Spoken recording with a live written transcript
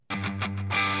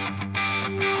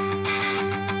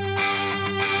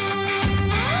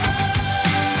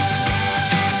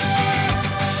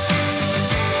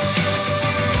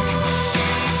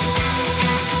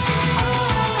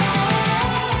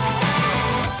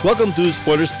Welcome to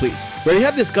Spoilers Please, where we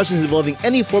have discussions involving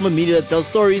any form of media that tells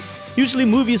stories, usually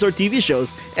movies or TV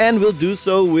shows, and we'll do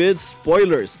so with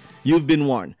spoilers. You've been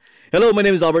warned. Hello, my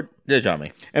name is Albert. This is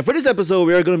Johnny. And for this episode,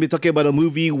 we are going to be talking about a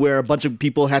movie where a bunch of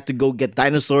people had to go get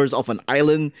dinosaurs off an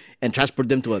island and transport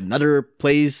them to another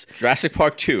place. Jurassic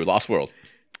Park 2, Lost World.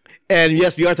 And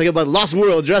yes, we are talking about Lost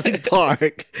World, Jurassic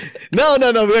Park. No,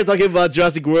 we are talking about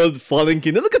Jurassic World Fallen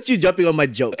Kingdom. Look at you jumping on my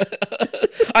joke.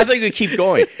 I thought you could keep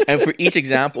going. And for each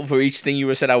example, for each thing you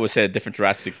would said, I would say a different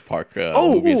Jurassic Park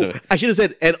movie. I should have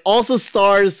said, and also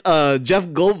stars Jeff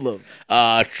Goldblum.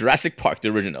 Jurassic Park, the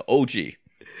original, OG.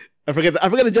 I forget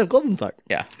the Jeff Goldblum part.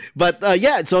 Yeah. But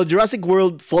so Jurassic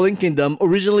World Fallen Kingdom,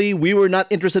 originally we were not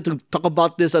interested to talk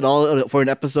about this at all for an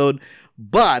episode,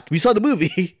 but we saw the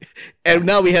movie, and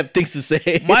now we have things to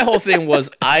say. My whole thing was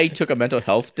I took a mental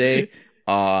health day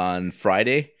on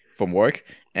Friday from work,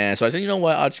 and so I said, you know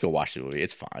what, I'll just go watch the movie.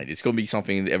 It's fine. It's going to be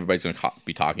something that everybody's going to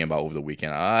be talking about over the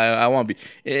weekend. I want to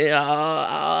be,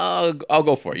 I'll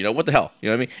go for it. You know, what the hell? You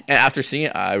know what I mean? And after seeing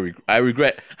it, I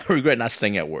regret not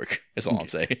staying at work. That's all I'm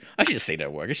saying. I should just stay there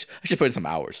at work. I should put in some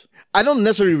hours. I don't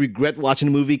necessarily regret watching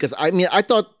the movie because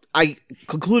I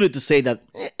concluded to say that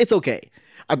it's okay.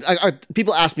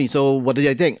 People ask me, so what did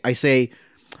I think? I say,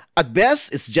 at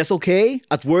best, it's just okay.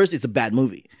 At worst, it's a bad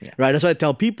movie, right? That's what I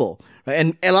tell people. Right?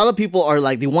 And a lot of people are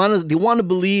like, they want to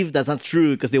believe that's not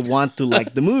true because they want to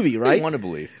like the movie, right? They want to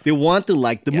believe. They want to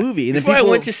like the movie. And Before I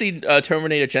went to see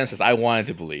Terminator Genesis, I wanted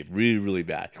to believe really, really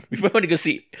bad. Before I went to go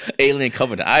see Alien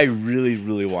Covenant, I really,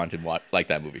 really wanted to like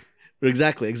that movie.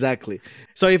 Exactly.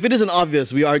 So if it isn't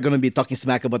obvious, we are going to be talking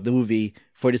smack about the movie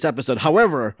for this episode.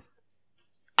 However,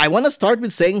 I want to start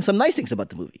with saying some nice things about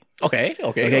the movie. Okay.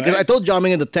 Because I told Jiaming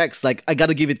in the text, like, I got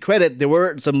to give it credit. There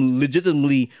were some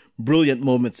legitimately brilliant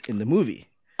moments in the movie.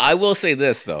 I will say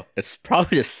this, though. It's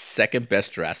probably the second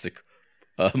best Jurassic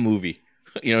movie.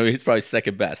 You know, it's probably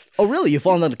second best. Oh, really? You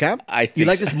fall into the camp? You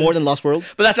like this more than Lost World?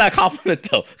 But that's not a compliment,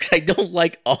 though, because I don't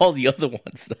like all the other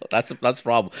ones, though. That's the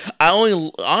problem.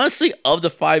 Honestly, of the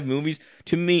 5 movies,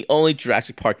 to me, only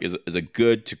Jurassic Park is a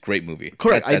good to great movie.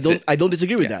 Correct. I don't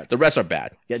disagree with that. The rest are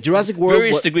bad. Yeah, Jurassic World.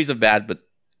 Various degrees of bad, but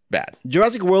bad.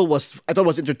 Jurassic World I thought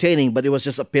was entertaining, but it was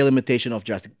just a pale imitation of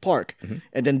Jurassic Park. Mm-hmm.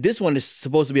 And then this one is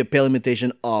supposed to be a pale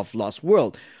imitation of Lost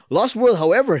World. Lost World,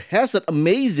 however, has that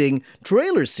amazing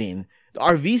trailer scene, the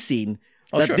RV scene,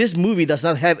 this movie does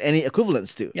not have any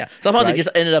equivalents to. Yeah, somehow they just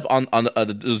ended up on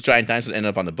those giant dinosaurs ended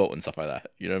up on the boat and stuff like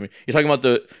that. You know what I mean? You're talking about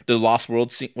the Lost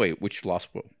World scene. Wait, which Lost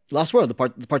World? Lost World, the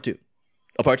part 2.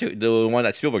 Oh, part 2, the one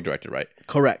that Spielberg directed, right?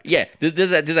 Correct. Yeah,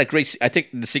 there's that great. I think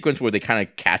the sequence where they kind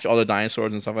of catch all the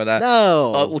dinosaurs and stuff like that.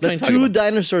 No, the 2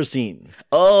 dinosaur scene.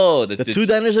 Oh, the 2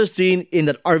 dinosaur scene in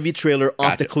that RV trailer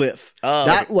off the cliff. Oh,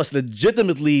 that was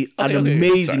legitimately an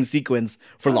amazing sequence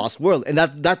for Lost World, and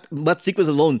that sequence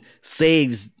alone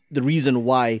saves the reason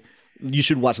why you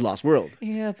should watch Lost World.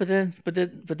 Yeah, but then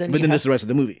there's the rest of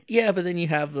the movie. Yeah, but then you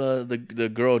have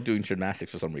the girl doing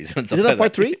gymnastics for some reason. Is that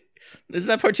part 3? Is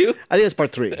that part 2? I think it's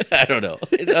part 3. I don't know.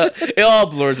 It all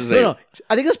blurs the same. No.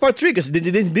 I think that's part 3 because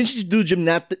didn't she do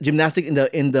gymnastic in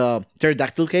the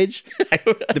pterodactyl cage,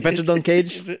 the Petrodon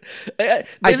cage? I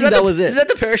think that was it. Is that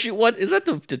the parachute one? Is that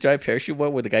the giant parachute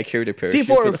one where the guy carried a parachute?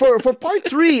 See, for part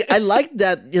 3, I like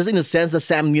that just in the sense that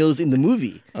Sam Neill's in the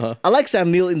movie. Uh-huh. I like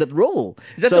Sam Neill in that role.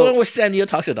 Is that the one where Sam Neill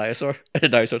talks to a dinosaur and the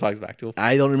dinosaur talks back to him?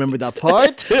 I don't remember that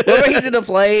part. Remember he's in the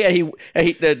play and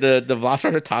the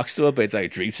Velociraptor talks to him, but it's like a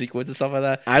dream sequence and stuff like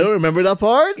that. I don't remember that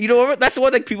part. You know, that's the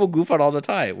one that people goof on all the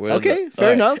time. Okay,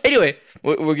 fair enough. Anyway,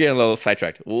 we're getting a little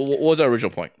sidetracked. What was our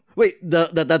original point? Wait,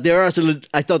 that there are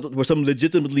I thought were some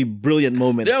legitimately brilliant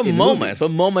moments. There are moments, but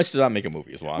moments do not make a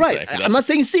movie. Is what I'm right. saying. I'm not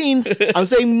saying scenes. I'm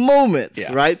saying moments.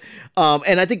 Yeah. Right.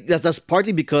 And I think that's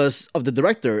partly because of the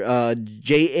director,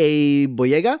 J.A.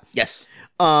 Boyega. Yes.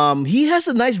 He has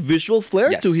a nice visual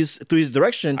flair to his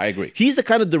direction. I agree. He's the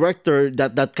kind of director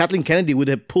that Kathleen Kennedy would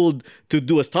have pulled to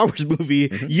do a Star Wars movie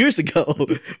years ago.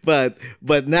 but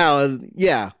now,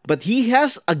 but he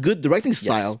has a good directing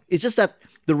style. It's just that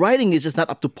the writing is just not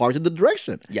up to par to the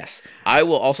direction. Yes. I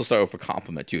will also start with a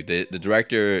compliment too. The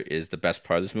director is the best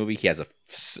part of this movie. He has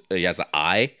an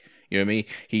eye. You know what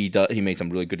I mean? He made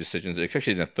some really good decisions,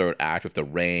 especially in the third act with the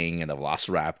ring and the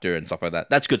Velociraptor and stuff like that.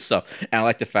 That's good stuff. And I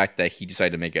like the fact that he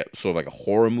decided to make it sort of like a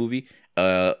horror movie.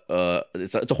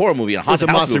 It's a horror movie, and it's a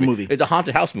monster movie. It's a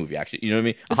haunted house movie, actually. You know what I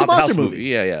mean? It's a monster movie.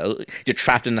 Yeah. You're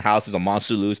trapped in the house. There's a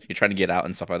monster loose. You're trying to get out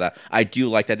and stuff like that. I do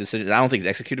like that decision. I don't think it's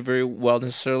executed very well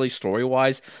necessarily story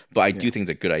wise, but I do think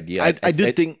it's a good idea. I do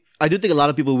think a lot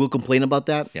of people will complain about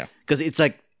that. Yeah, because it's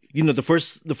like, you know, the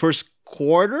first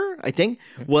quarter, I think,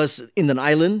 was in an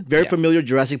island, very familiar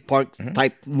Jurassic Park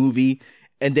type movie.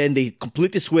 and then they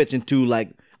completely switch into like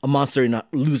a monster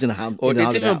losing a hand. Or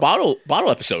it's even a bottle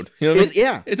episode. You know what I mean?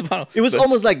 Yeah, It's a bottle. It was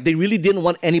almost like they really didn't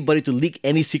want anybody to leak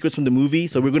any secrets from the movie,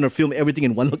 so we're gonna film everything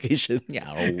in one location.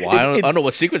 Yeah, I don't know why. I don't know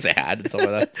what sequence they had and stuff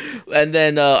like that. And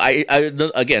then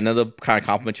again, another kind of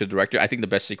compliment to the director. I think the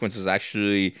best sequence is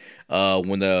actually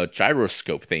when the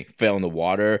gyroscope thing fell in the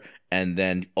water, and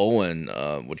then Owen,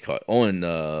 what do you call it?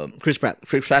 Owen, Chris Pratt.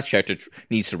 Chris Pratt's character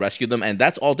needs to rescue them, and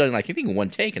that's all done like I think in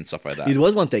one take and stuff like that. It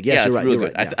was one take. Yes, yeah, you're it's right. really You're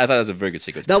good. right. I thought it was a very good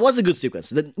sequence. That was a good sequence.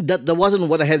 That wasn't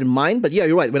what I had in mind, but yeah,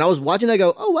 you're right. When I was watching, I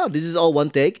go, "Oh wow, this is all one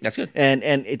take." That's good. And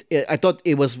I thought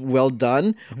it was well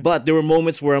done, but there were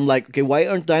moments where I'm like, "Okay, why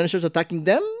aren't dinosaurs attacking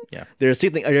them?" Yeah. They're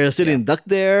sitting duck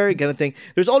there, kind of thing.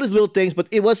 There's all these little things, but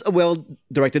it was a well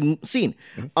directed scene.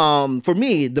 For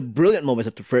me, the brilliant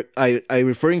moments that I'm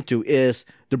referring to is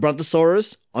the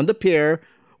Brontosaurus on the pier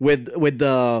with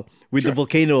the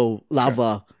volcano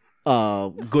lava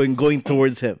going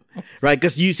towards him, right?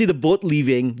 Because you see the boat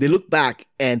leaving, they look back,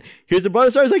 and here's the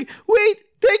Brontosaurus like, wait,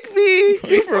 take me,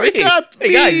 you forgot me.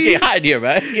 Hey guys, it's getting hot in here,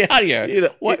 man. It's getting hot in here. You know,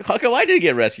 why did he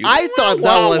get rescued? I thought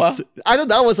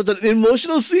that was such an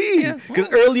emotional scene because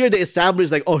earlier they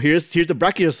established like, oh, here's the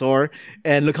Brachiosaur,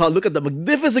 and look at the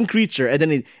magnificent creature,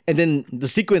 and then the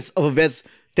sequence of events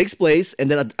takes place,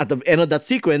 and then at the end of that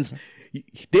sequence,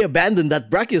 they abandoned that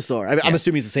Brachiosaur. I'm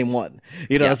assuming it's the same one,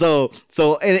 you know. So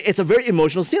and it's a very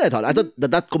emotional scene. I thought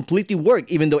that completely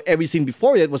worked, even though every scene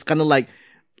before it was kind of like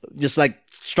just like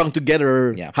strung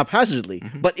together haphazardly,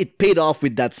 but it paid off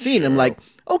with that scene. I'm like,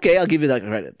 okay, I'll give you that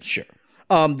credit. Sure.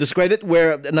 This credit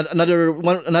where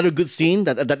another good scene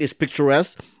that is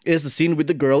picturesque is the scene with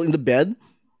the girl in the bed.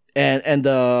 And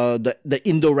the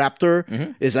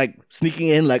Indoraptor is like sneaking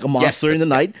in like a monster in the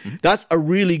night. That's a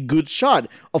really good shot.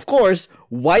 Of course,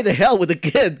 why the hell would the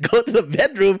kid go to the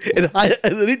bedroom and hide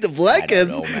underneath the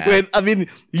blankets when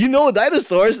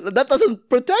dinosaurs, that doesn't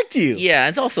protect you.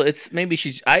 Yeah, it's maybe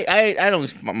she's I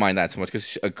don't mind that so much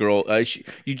because a girl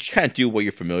you just kind of do what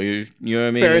you're familiar. You know what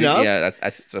I mean? Fair enough. Yeah, that's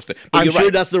but I'm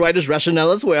sure that's the writer's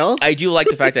rationale as well. I do like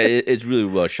the fact that it's really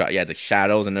well shot. Yeah, the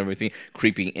shadows and everything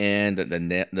creeping in,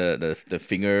 the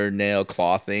fingernail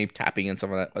claw thing tapping and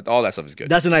stuff like that. All that stuff is good.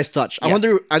 That's a nice touch. I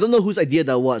don't know whose idea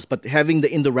that was, but having the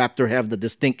Indoraptor have the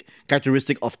distinct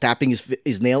characteristic of tapping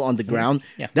his nail on the ground,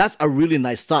 that's a really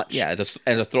nice touch. Yeah,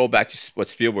 as a throwback to what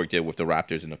Spielberg did with the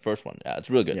Raptors in the first one. Yeah, it's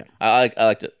really good. Yeah. I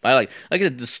like it. Like I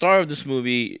said, the star of this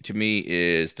movie to me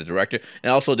is the director,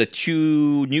 and also the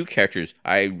two new characters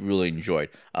I really enjoyed.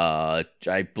 I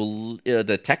believe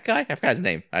the tech guy, I forgot his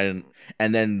name.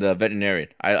 And then the veterinarian.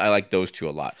 I like those two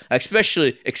a lot.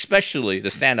 Especially the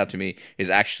standout to me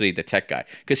is actually the tech guy,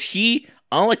 because he,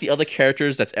 unlike the other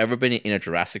characters that's ever been in a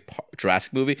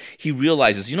Jurassic movie, he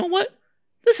realizes, you know what?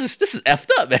 This is effed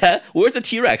up, man. Where's the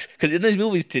T-Rex? Because in these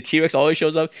movies, the T-Rex always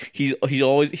shows up. He's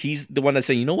the one that's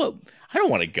saying, you know what? I don't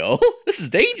want to go. This is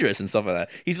dangerous and stuff like that.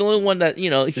 He's the only one that, you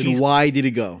know. Then why did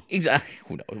he go? Exactly.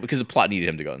 Who knows? Because the plot needed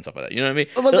him to go and stuff like that. You know what I mean?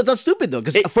 Well, that's stupid though.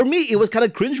 Because for me, it was kind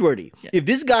of cringeworthy. Yeah. If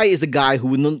this guy is a guy who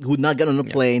would not get on a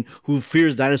plane, who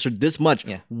fears dinosaurs this much,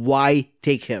 why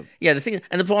take him? Yeah, the thing,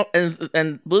 and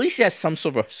at least he has some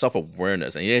sort of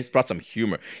self-awareness, and he has brought some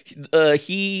humor.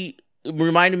 He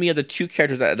reminded me of the two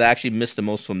characters that actually missed the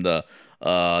most from the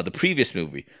previous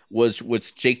movie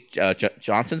was Jake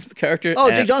Johnson's character. Oh,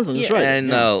 Jake Johnson, that's right. And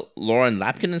Lauren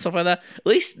Lapkin and stuff like that. At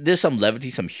least there's some levity,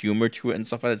 some humor to it and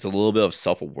stuff like that. It's a little bit of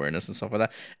self-awareness and stuff like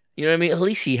that. You know what I mean? At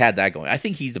least he had that going. I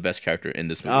think he's the best character in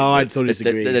this movie. Oh, I totally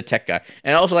disagree. The tech guy.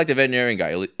 And I also like the veterinarian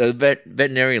guy,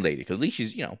 veterinarian lady, because at least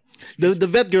she's, you know. The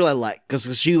vet girl I like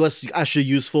because she was actually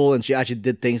useful and she actually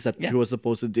did things that she was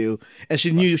supposed to do, and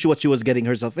she knew what she was getting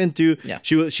herself into. Yeah,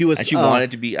 she was. And she wanted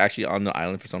to be actually on the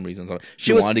island for some reason. So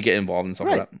she wanted to get involved in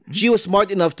something like that. She was smart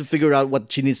enough to figure out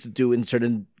what she needs to do in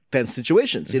certain tense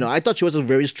situations. You know, I thought she was a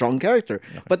very strong character.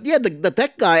 Okay. But yeah, the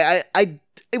tech guy,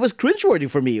 it was cringeworthy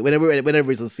for me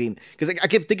whenever it's a scene, because I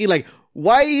kept thinking like,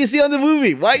 why is he on the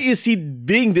movie? Why is he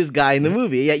being this guy in the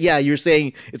movie? Yeah, you're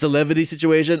saying it's a levity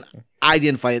situation. I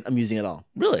didn't find it amusing at all.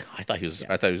 Really, I thought he was.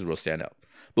 I thought he was a real standout.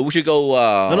 But we should go.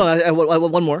 No, I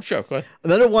want one more. Sure, go ahead.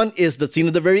 Another one is the scene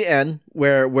at the very end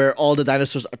where all the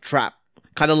dinosaurs are trapped,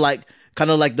 kind of like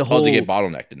the whole. Oh, they get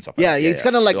bottlenecked and stuff. Yeah, it's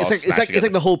kind of like it's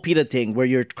like the whole PETA thing where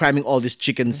you're cramming all these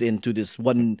chickens into this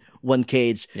one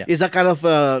cage. Yeah. Is that kind of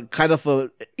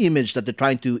a image that they're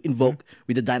trying to invoke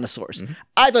with the dinosaurs?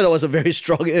 I thought it was a very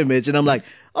strong image, and I'm like,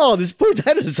 oh, these poor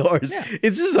dinosaurs. Yeah.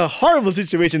 This is a horrible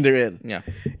situation they're in. Yeah,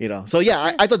 you know. So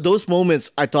yeah, I thought those moments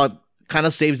kind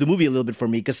of saves the movie a little bit for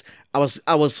me, because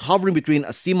I was hovering between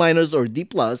a C- or D+.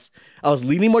 I was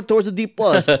leaning more towards a D+,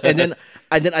 and then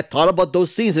I thought about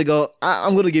those scenes and go,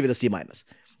 I'm going to give it a C-.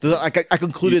 So I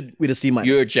concluded with a C minus.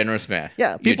 You're a generous man. Yeah,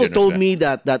 You're a people generous told man. me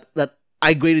that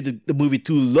I graded the movie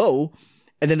too low,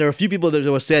 and then there are a few people that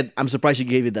were said, "I'm surprised you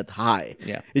gave it that high."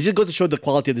 Yeah. It's just going to show the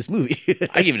quality of this movie.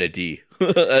 I give it a D.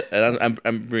 And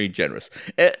I'm really generous.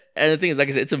 And the thing is, like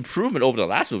I said, it's improvement over the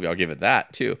last movie. I'll give it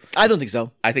that too. I don't think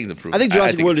so. I think it's improvement. I think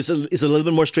Jurassic think World is a little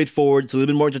bit more straightforward. It's a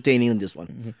little bit more entertaining than this one.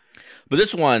 Mm-hmm. But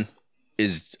this one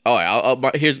is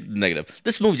here's the negative.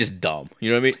 This movie's just dumb.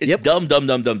 You know what I mean? It's Yep. dumb.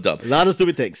 A lot of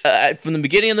stupid things. From the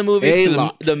beginning of the movie A to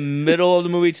lot. the middle of the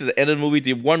movie to the end of the movie,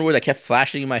 the one word that kept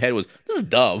flashing in my head was, "This is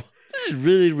dumb. This is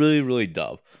really, really, really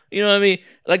dumb." You know what I mean?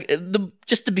 Like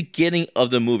just the beginning of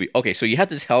the movie. Okay, so you have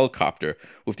this helicopter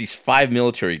with these 5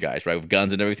 military guys, right, with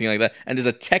guns and everything like that, and there's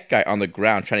a tech guy on the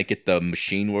ground trying to get the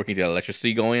machine working, to get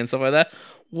electricity going and stuff like that.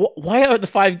 Why are the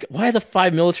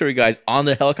five military guys on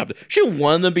the helicopter? Shouldn't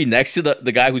one of them be next to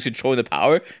the guy who's controlling the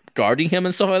power, guarding him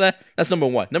and stuff like that? That's number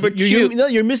one. Number two,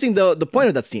 You're missing the point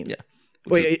of that scene. Yeah.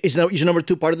 Wait, is your number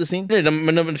 2 part of the scene? Yeah,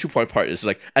 my number 2 part is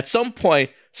like at some point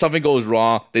something goes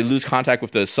wrong, they lose contact with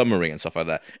the submarine and stuff like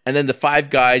that, and then the 5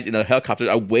 guys in the helicopter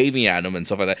are waving at them and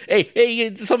stuff like that.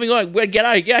 Hey, something going, get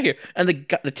out of here! And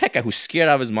the tech guy who's scared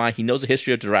out of his mind, he knows the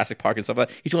history of Jurassic Park and stuff like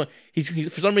that. He's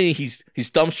for some reason he's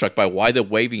dumbstruck by why they're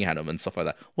waving at him and stuff like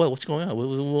that. What's going on?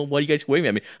 Why are you guys waving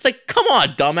at me? It's like, come on,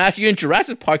 dumbass! You're in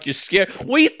Jurassic Park. You're scared.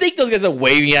 What do you think those guys are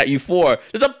waving at you for?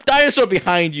 There's a dinosaur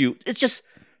behind you. It's just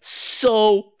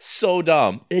so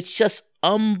dumb. It's just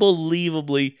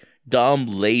unbelievably dumb,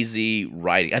 lazy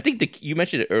writing. I think you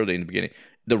mentioned it earlier in the beginning.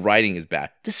 The writing is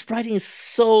bad. This writing is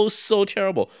so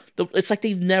terrible. It's like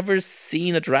they've never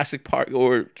seen a Jurassic Park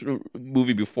or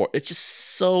movie before. It's just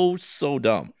so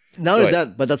dumb. Not only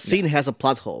that, but that scene has a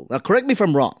plot hole. Now, correct me if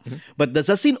I'm wrong, but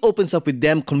that scene opens up with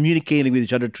them communicating with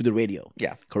each other through the radio.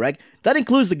 Yeah. Correct? That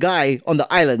includes the guy on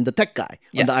the island, the tech guy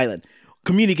on the island,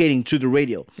 communicating through the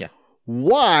radio. Yeah.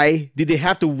 Why did they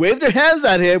have to wave their hands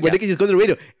at him when they can just go to the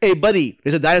radio? Hey, buddy,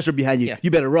 there's a dinosaur behind you. Yeah. You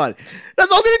better run.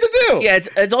 That's all they need to do. Yeah,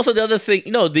 it's also the other thing.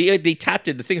 They tapped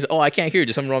it. The things. Oh, I can't hear you.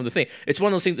 There's something wrong with the thing. It's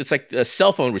one of those things. It's like a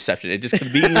cell phone reception. It just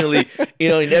conveniently,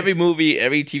 in every movie,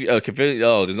 every TV,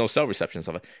 conveniently, there's no cell reception and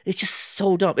stuff. It's just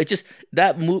so dumb. It's just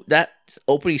that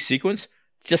opening sequence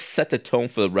just set the tone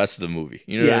for the rest of the movie.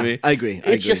 You know what I mean? I agree.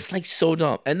 It's just like so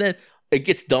dumb, and then it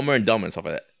gets dumber and dumber and stuff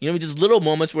like that. There's little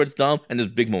moments where it's dumb, and there's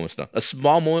big moments dumb. A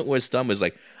small moment where it's dumb is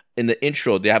like in the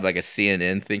intro, they have like a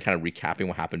CNN thing kind of recapping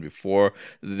what happened before.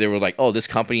 They were like, oh, this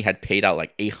company had paid out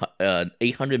like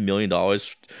 $800 million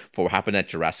for what happened at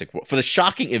Jurassic World, for the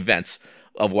shocking events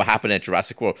of what happened at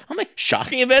Jurassic World. I'm like,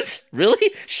 shocking events?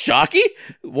 Really? Shocking?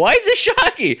 Why is it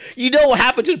shocking? You know what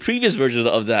happened to the previous version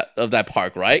of that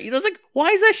park, right? It's like, why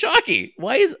is that shocking?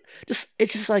 Why is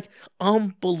it's just like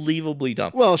unbelievably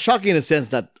dumb. Well, shocking in the sense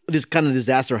that this kind of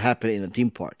disaster happened in a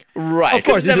theme park. Right. Of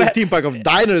course, this is a theme park of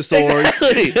dinosaurs.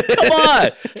 Exactly. Come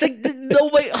on. It's like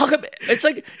nobody. How come? It's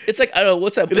like I don't know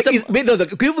what's that. The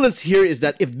equivalence here is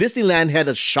that if Disneyland had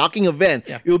a shocking event,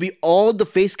 it would be all the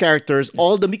face characters,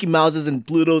 all the Mickey Mouses and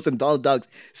Plutos and Donald Ducks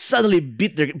suddenly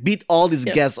beat all these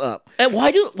guests up. And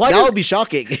why would be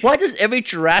shocking. Why does every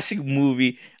Jurassic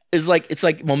movie is like it's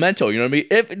like Memento? You know what I mean?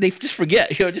 If they just forget,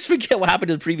 just forget what happened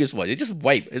to the previous one. They just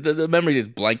wipe the memory is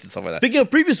blanked and stuff like that. Speaking of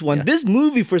previous one, this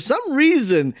movie for some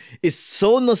reason is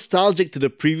so nostalgic to the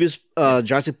previous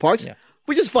Jurassic Parks. Yeah.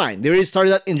 Which is fine. They already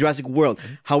started that in Jurassic World.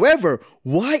 However,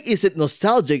 why is it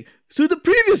nostalgic to the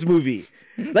previous movie?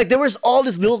 Like there was all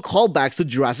these little callbacks to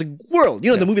Jurassic World.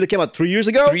 The movie that came out 3 years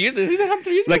ago. 3 years? Did it come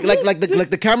 3 years ago? Like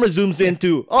the camera zooms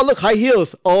into, oh look, high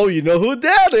heels. Oh, you know who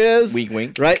that is? Wink,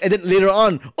 wink. Right, and then later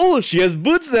on, oh, she has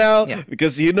boots now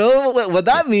because you know what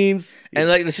that means. And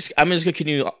like, I'm just gonna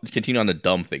continue on the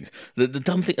dumb things. The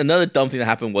dumb thing. Another dumb thing that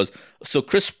happened was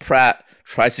Chris Pratt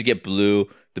tries to get Blue.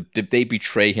 They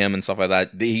betray him and stuff like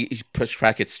that. Chris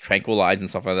Pratt gets tranquilized and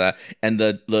stuff like that. And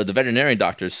the veterinarian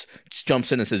doctor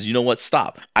jumps in and says, "You know what?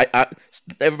 Stop!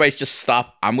 Everybody's just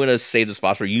stop. I'm gonna save this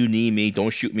velociraptor. You need me.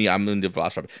 Don't shoot me. I'm gonna do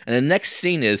velociraptor." And the next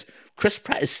scene is Chris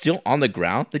Pratt is still on the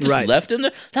ground. They just left him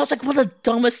there. That was like one of the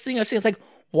dumbest things I've seen. It's like,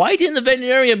 why didn't the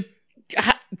veterinarian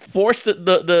force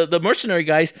the mercenary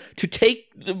guys to take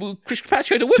Chris Pratt's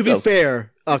here to whip them? To be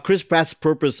fair, Chris Pratt's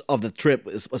purpose of the trip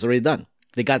was already done.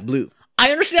 They got Blue.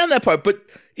 I understand that part, but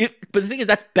the thing is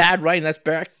that's bad writing. That's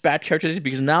bad characterization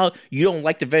because now you don't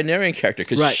like the veterinarian character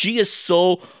because she is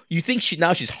so. You think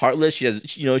she's heartless. She has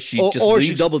she just or leaves.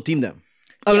 She double teamed them.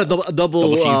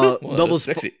 Double.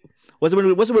 Sexy. What's the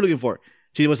word we're looking for?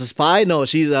 She was a spy. No,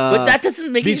 she's but that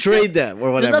doesn't make betrayed them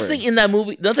or whatever. Nothing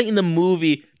in the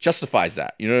movie justifies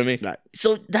that. You know what I mean? Right.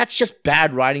 So that's just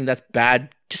bad writing. That's bad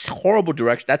just horrible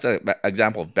direction. That's an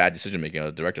example of bad decision making on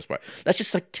the director's part. That's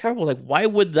just like terrible. Like, why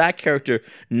would that character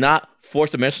not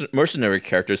force the mercenary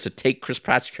characters to take Chris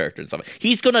Pratt's character and stuff?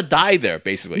 He's gonna die there,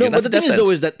 basically. No, And but that's the thing is essence. though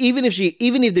is that even if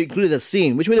they included that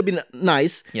scene, which would have been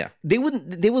nice, Yeah. they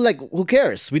would like, who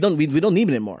cares? We don't need it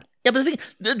anymore. Yeah, but the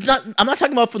thing, I'm not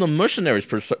talking about from the mercenaries'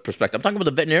 perspective. I'm talking about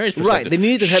the veterinarian's perspective. Right, they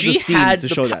needed to have the scene had to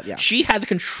the show that, yeah. She had the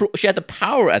control. She had the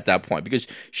power at that point because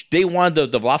they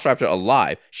wanted the Velociraptor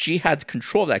alive. She had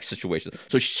control of that situation.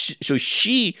 So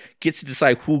she gets to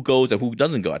decide who goes and who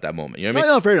doesn't go at that moment. You know what I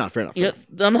mean? No, fair enough. Yeah,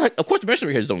 I'm not, of course, the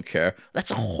mercenaries don't care.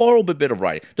 That's a horrible bit of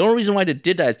writing. The only reason why they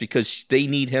did that is because they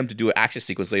need him to do an action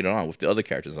sequence later on with the other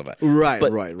characters and stuff like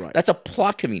that. Right. That's a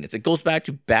plot convenience. It goes back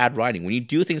to bad writing. When you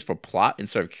do things for plot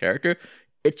instead of character,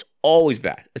 it's always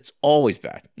bad. It's always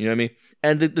bad. You know what I mean?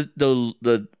 And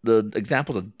the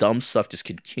examples of dumb stuff just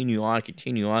continue on.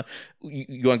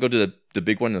 You want to go to the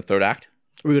big one in the third act?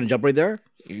 We're gonna jump right there.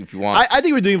 If you want. I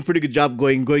think we're doing a pretty good job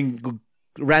going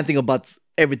ranting about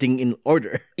everything in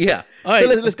order. Yeah. All right.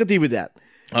 So let's continue with that.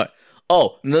 All right.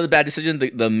 Oh, another bad decision.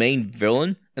 The main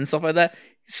villain and stuff like that.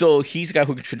 So he's the guy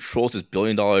who controls this $1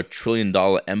 billion,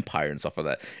 trillion-dollar empire and stuff like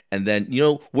that. And then, you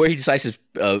know, where he decides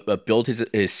to build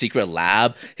his secret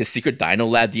lab, his secret dino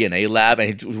lab, DNA lab,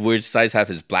 and where he decides to have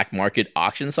his black market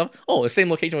auction and stuff. Oh, the same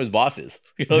location where his boss is.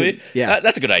 You know what I mean? Yeah.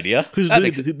 That's a good idea.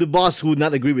 The boss who would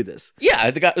not agree with this? Yeah,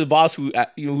 the boss who's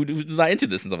not into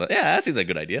this and stuff like that. Yeah, that seems like a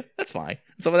good idea. That's fine.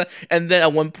 And stuff like that. And then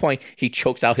at one point, he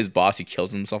chokes out his boss. He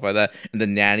kills him and stuff like that. And the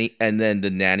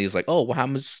nanny is like, oh, what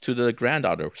happens to the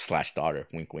granddaughter / daughter?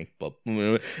 Wink, wink. Blah, blah,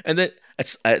 blah. And then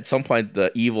at some point,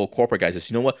 the evil corporate guy says,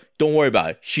 you know what? Don't worry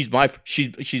about it. She's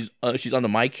under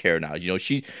my care now. You know,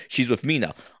 she's with me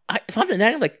now. If I'm the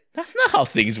nanny, I'm like, that's not how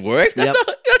things work. That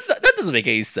doesn't make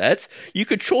any sense. You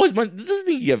control his money. That doesn't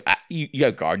mean you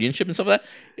have guardianship and stuff like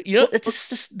that. You know, it's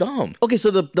just dumb. Okay, so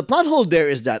the plot hole there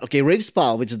is that, okay, Rafe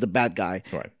Spall, which is the bad guy,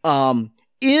 Right.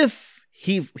 If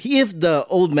the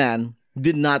old man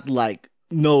did not like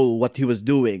know what he was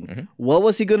doing, what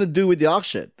was he gonna do with the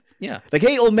auction? Yeah. Like,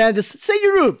 hey, old man, just stay in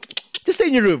your room. Just stay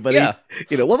in your room, buddy. Yeah.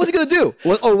 You know, what was he gonna do?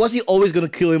 Or was he always gonna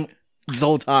kill him this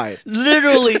whole time?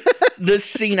 Literally, the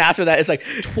scene after that is like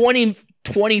 20,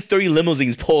 30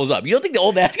 limousines pulls up. You don't think the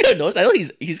old man's gonna notice? I know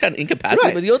he's kind of incapacitated,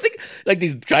 Right. but you don't think like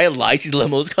these giant Lysis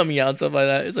limos coming out and stuff like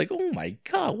that? It's like, oh my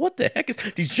god, what the heck is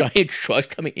these giant trucks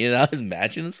coming in and out of his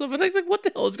mansion and stuff? And it's like, what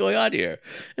the hell is going on here?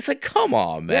 It's like, come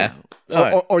on, man.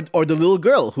 Or the little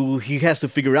girl who he has to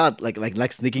figure out,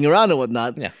 like sneaking around and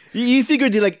whatnot. Yeah. You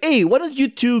figured you're like, hey, why don't you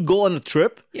two go on a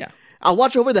trip? Yeah. I'll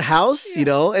watch over the house, you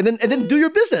know, and then do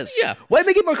your business. Yeah. Why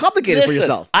make it more complicated for Listen,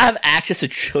 yourself? I have access to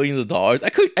trillions of dollars.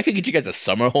 I could get you guys a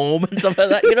summer home and stuff like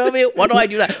that. You know what I mean? Why do I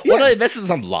do that? Why don't I invest in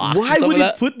some lots? Why would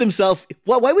he put himself?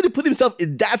 Why would he put himself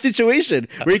in that situation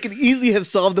where he could easily have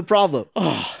solved the problem?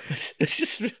 Oh, it's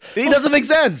just It doesn't make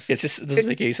sense. it doesn't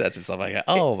make any sense and stuff like that.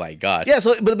 Oh my god. Yeah,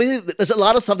 so but basically, there's a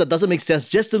lot of stuff that doesn't make sense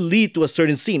just to lead to a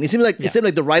certain scene. It seems like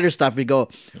the writer stuff. We go,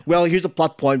 well, here's a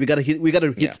plot point. We gotta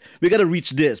reach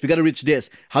this. We gotta reach this.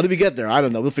 How do we get there? I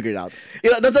don't know. We'll figure it out.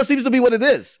 You know, that seems to be what it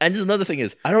is. And just another thing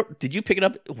is, did you pick it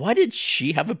up? Why did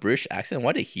she have a British accent?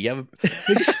 Why did he have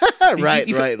Right.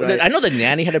 I know the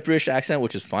nanny had a British accent,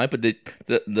 which is fine, but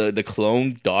the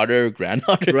clone daughter,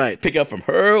 granddaughter, Right. pick up from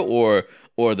her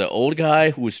or the old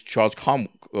guy who was Charles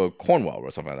Cornwell or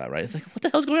something like that, right? It's like, what the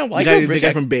hell's going on? Why The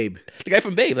guy from Babe. The guy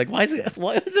from Babe. Like, why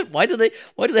do they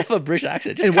have a British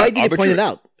accent? Just And why kinda did he point it arbitrary.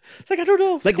 out? It's like, I don't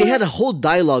know. Like they had a whole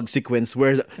dialogue sequence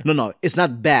where no, it's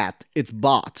not bat, it's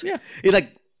bot. Yeah. It's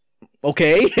like,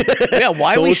 okay. Yeah,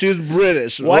 why so we- she's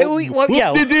British. Why Well, are we? Why,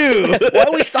 yeah, whoop-de-doo. why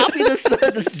are we stopping this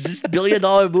 $1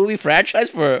 billion movie franchise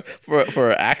for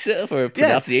accent for Yeah,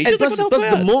 pronunciation? and plus, Like, what the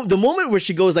hell's going on? the moment where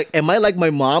she goes like, "Am I like my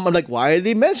mom?" I'm like, "Why are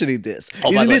they mentioning this?"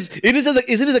 Oh, by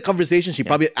Isn't it a conversation she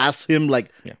probably asked him like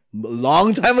a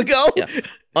long time ago? Yeah.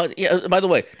 By the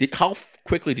way, how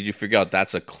quickly did you figure out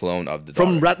that's a clone of the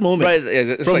From daughter? that moment, Right,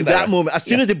 it's from like that right? moment, as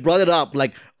soon as they brought it up,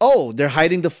 like, oh, they're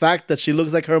hiding the fact that she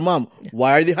looks like her mom.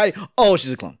 Why are they hiding? Oh,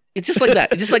 she's a clone. It's just like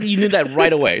that. It's just like you knew that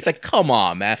right away. It's like, come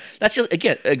on, man. That's just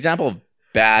again an example of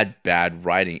bad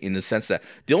writing in the sense that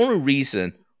the only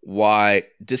reason why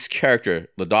this character,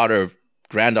 the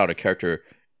granddaughter character,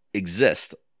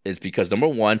 exists is because number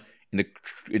one, in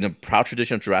the proud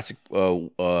tradition of Jurassic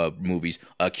movies,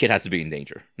 a kid has to be in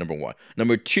danger. Number one.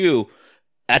 Number two,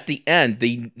 at the end,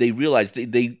 they realized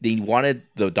they wanted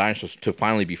the dinosaurs to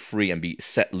finally be free and be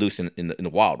set loose in the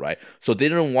wild, right? So they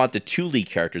didn't want the two lead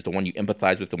characters, the one you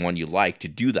empathize with, the one you like, to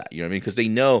do that. You know what I mean? Because they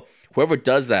know whoever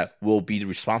does that will be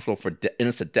responsible for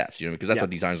innocent deaths. You know, because that's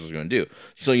what these dinosaurs are going to do.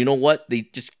 So you know what? They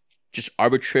just just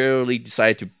arbitrarily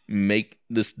decided to make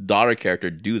this daughter character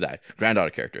do that,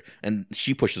 granddaughter character, and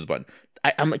she pushes the button.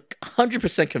 I'm like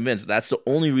 100% convinced that's the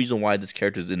only reason why this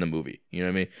character is in the movie. You know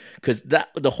what I mean? Because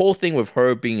the whole thing with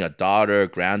her being a daughter,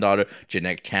 granddaughter,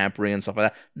 genetic tampering and stuff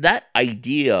like that, that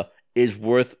idea is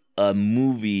worth a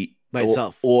movie by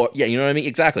itself. Or yeah, you know what I mean?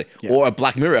 Exactly. Yeah. Or a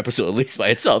Black Mirror episode at least by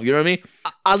itself. You know what I mean?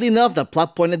 Oddly enough, the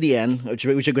plot point at the end, which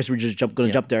I guess we're just going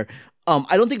to jump there.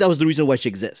 I don't think that was the reason why she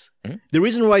exists. Mm-hmm. The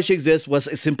reason why she exists was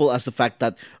as simple as the fact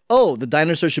that, the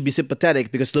dinosaurs should be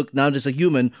sympathetic because look, now there's a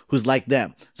human who's like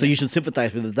them. So you should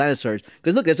sympathize with the dinosaurs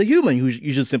because look, there's a human who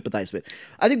you should sympathize with.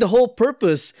 I think the whole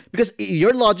purpose, because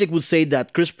your logic would say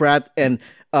that Chris Pratt and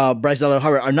Bryce Dallas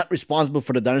Howard are not responsible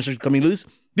for the dinosaurs coming loose.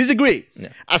 Disagree. Yeah.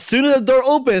 As soon as the door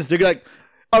opens, they're like,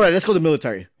 all right, let's call the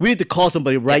military. We need to call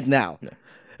somebody right now. No.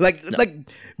 Like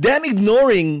them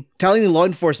ignoring telling the law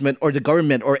enforcement or the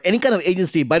government or any kind of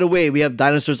agency, by the way, we have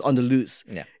dinosaurs on the loose.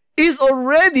 Yeah. Is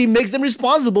already makes them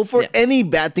responsible for any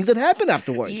bad things that happen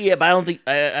afterwards. Yeah, but I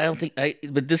don't think.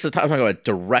 But this is talking about a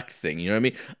direct thing. You know what I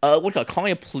mean? What call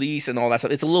calling a police and all that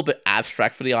stuff. It's a little bit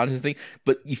abstract for the audience thing.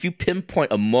 But if you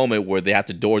pinpoint a moment where they have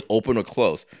the doors open or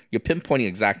close, you're pinpointing an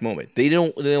exact moment. They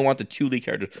don't want the two lead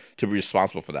characters to be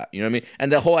responsible for that. You know what I mean?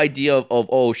 And the whole idea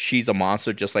of she's a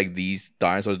monster just like these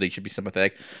dinosaurs. They should be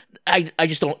sympathetic. I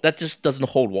just don't. That just doesn't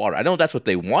hold water. I know that's what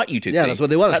they want you to. Yeah, think. that's what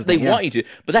they want. They want you to.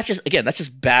 But that's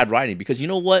just bad writing, because you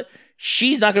know what,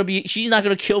 she's not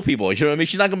gonna kill people. You know what I mean?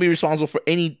 She's not gonna be responsible for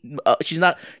any.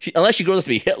 Unless she grows up to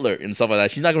be Hitler and stuff like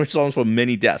that. She's not gonna be responsible for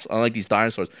many deaths, unlike these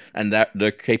dinosaurs and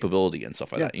their capability and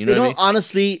stuff like that. You know what I mean?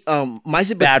 Honestly, my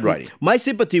sympathy, bad writing. My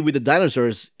sympathy with the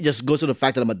dinosaurs just goes to the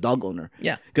fact that I'm a dog owner.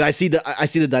 Yeah, because I see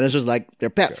the dinosaurs like they're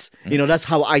pets. Sure. Mm-hmm. That's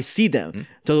how I see them.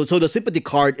 Mm-hmm. So the sympathy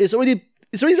card is already.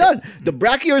 It's already done. The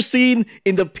Brachiosaur scene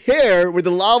in the pair where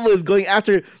the lava is going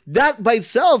after, that by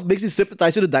itself makes me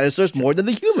sympathize with the dinosaurs more than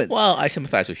the humans. Well, I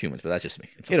sympathize with humans, but that's just me.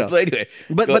 But anyway.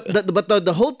 But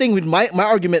the whole thing with my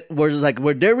argument was like,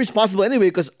 where they're responsible anyway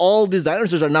because all these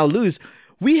dinosaurs are now loose.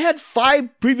 We had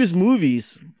 5 previous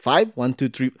movies. 5? 1, 2,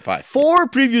 3. 5. 4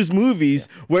 previous movies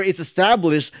where it's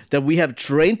established that we have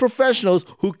trained professionals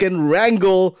who can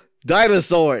wrangle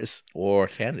dinosaurs. Or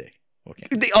can they? Okay.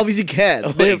 They obviously can.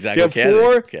 Exactly.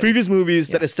 There are 4 previous movies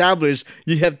that establish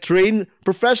you have trained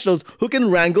professionals who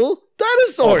can wrangle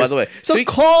dinosaurs. By the way, so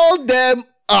call them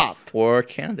up. Or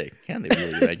can they? Can they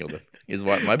really wrangle them? Is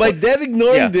what my by them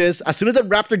ignoring this, as soon as the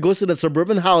raptor goes to the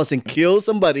suburban house and kills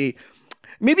somebody,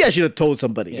 maybe I should have told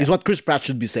somebody. Is what Chris Pratt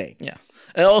should be saying. Yeah.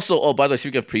 And also, by the way,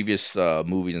 speaking of previous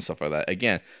movies and stuff like that,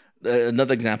 again.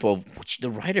 Another example of which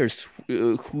the writers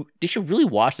who they should really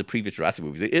watch the previous Jurassic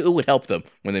movies. It would help them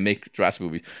when they make Jurassic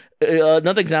movies.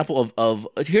 Another example of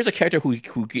here's a character who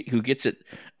gets it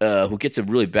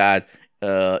really bad.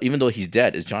 Even though he's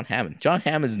dead, is John Hammond. John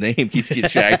Hammond's name keeps getting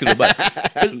dragged through the butt.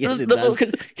 Yes,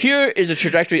 here is a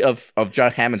trajectory of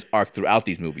John Hammond's arc throughout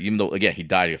these movies, even though, again, he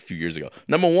died a few years ago.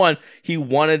 Number one, he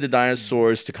wanted the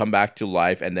dinosaurs to come back to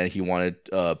life, and then he wanted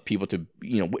people to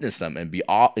witness them and be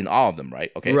in awe of them,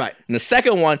 right? Okay. Right. And the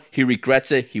second one, he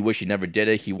regrets it. He wished he never did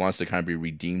it. He wants to kind of be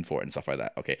redeemed for it and stuff like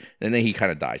that. Okay. And then he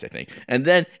kind of dies, I think. And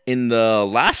then in the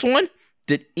last one,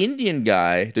 the Indian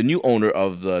guy, the new owner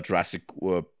of the Jurassic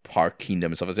Park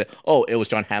Kingdom and stuff, I said, it was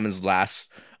John Hammond's last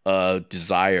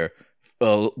desire,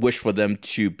 wish for them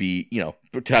to be,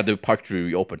 to have the park to be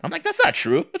reopened. I'm like, that's not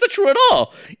true. That's not true at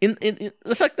all.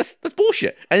 That's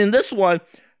bullshit. And in this one,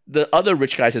 the other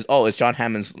rich guy says, it's John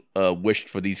Hammond's wish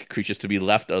for these creatures to be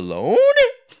left alone?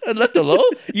 Left alone?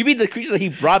 You mean the creatures that he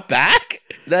brought back?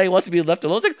 That he wants to be left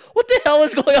alone? It's like, what the hell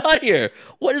is going on here?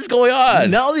 What is going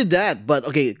on? Not only that, but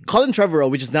okay, Colin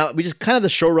Trevorrow, which is kind of the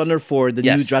showrunner for the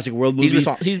new Jurassic World movies.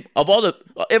 He's of all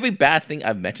every bad thing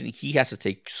I've mentioned, he has to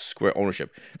take square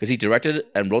ownership because he directed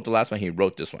it and wrote the last one. He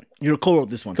wrote this one. You co-wrote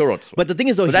this one. But the thing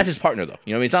is, though, that's his partner, though.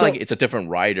 You know what I mean? It's not like it's a different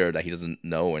writer that he doesn't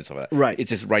know and stuff like that. Right. It's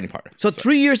his writing partner. So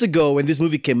 3 years ago, when this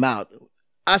movie came out,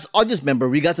 as audience member,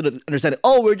 we got to understand,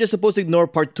 we're just supposed to ignore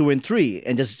part 2 and 3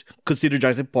 and just consider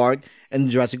Jurassic Park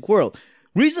and Jurassic World.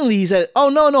 Recently, he said,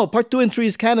 no, part 2 and 3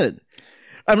 is canon.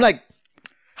 I'm like,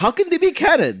 how can they be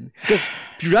canon? Because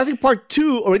Jurassic Park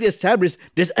 2 already established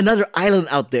there's another island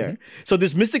out there. Mm-hmm. So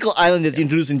this mystical island that you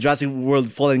introduced in Jurassic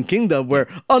World Fallen Kingdom where,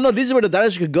 this is where the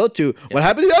dinosaurs could go to. Yeah. What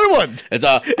happened to the other one?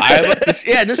 It's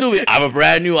in this movie, I have a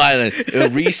brand new island.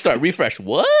 Refresh.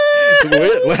 What?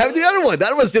 What happened to the other one?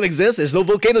 That one still exists. There's no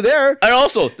volcano there. And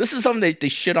also, this is something they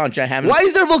shit on John Hammond. Why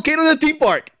is there a volcano in the theme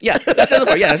park? Yeah, that's the other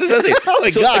part. Yeah, that's the other thing. Oh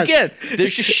my God. Again, they're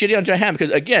just shitting on John Hammond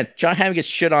because, again, John Hammond gets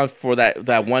shit on for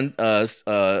that one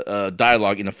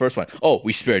dialogue in the first one.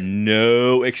 We spare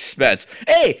no expense.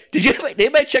 Hey, did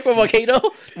anybody check for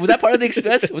Volcano? Was that part of the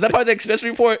expense? Was that part of the expense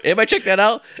report? Anybody check that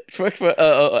out for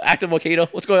active volcano?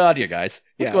 What's going on here, guys?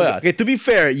 What's going on? Okay, to be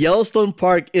fair, Yellowstone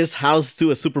Park is housed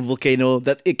to a super volcano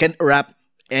that it can erupt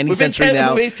any century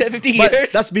now. Within 10, 15 But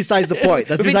years? that's besides the point.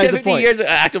 That's Within besides 10, the 15 point. years, an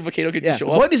active volcano could Yeah. show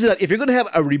The up. point is that if you're going to have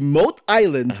a remote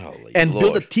island Holy and build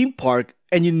a Lord. theme park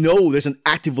and you know there's an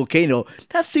active volcano,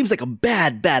 that seems like a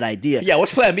bad idea. Yeah,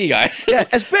 what's plan B, guys? Yeah,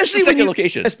 What's the especially second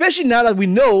location. Especially now that we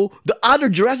know the other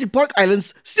Jurassic Park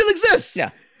islands still exist. Yeah.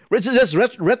 Let's just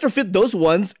retrofit those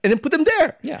ones and then put them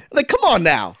there. Yeah. Like, come on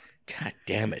now. God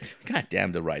damn it. God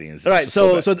damn, the writing is All right,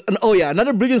 bad.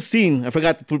 another brilliant scene I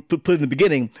forgot to put in the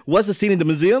beginning was the scene in the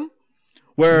museum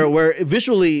where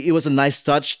visually it was a nice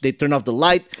touch. They turn off the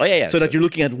light, Oh, yeah, so that sure. you're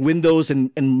looking at windows and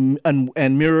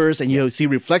mirrors, and you see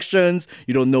reflections.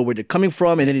 You don't know where they're coming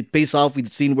from, and then it pays off with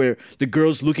the scene where the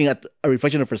girl's looking at a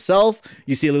reflection of herself.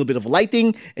 You see a little bit of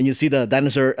lighting, and you see the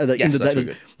dinosaur. Yes, that's very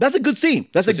good. That's a good scene.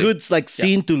 That's a good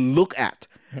scene to look at.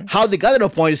 How they got to a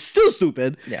point is still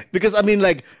stupid. Yeah. Because I mean,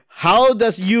 like, how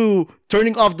does you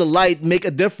turning off the light make a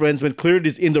difference when clearly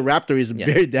this Indoraptor is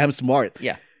very damn smart?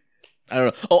 Yeah. I don't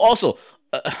know. Oh, also,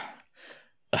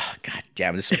 God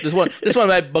damn, this one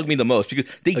might bug me the most because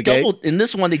they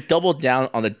doubled down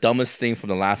on the dumbest thing from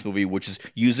the last movie, which is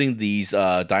using these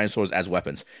dinosaurs as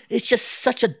weapons. It's just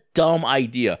such a dumb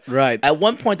idea. Right. At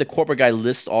one point, the corporate guy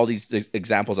lists all these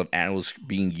examples of animals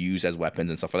being used as weapons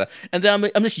and stuff like that, and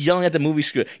then I'm just yelling at the movie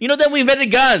script. Then we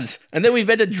invented guns, and then we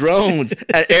invented drones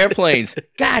and airplanes.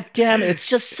 God damn it! It's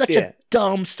just such a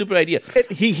dumb, stupid idea.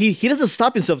 He doesn't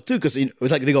stop himself too, because it's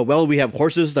like they go, well, we have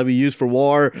horses that we use for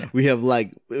war, we have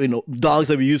dogs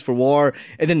that we use for war,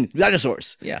 and then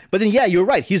dinosaurs. Yeah. But then you're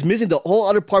right. He's missing the whole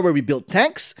other part where we build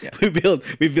tanks, we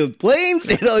build planes.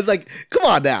 It's like, come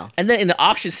on now. And then in the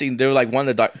auction scene, they're like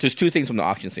there's two things from the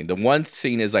auction scene. The one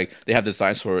scene is like they have this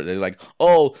dinosaur. They're like,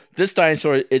 oh, this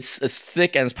dinosaur, it's as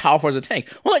thick and as powerful as a tank.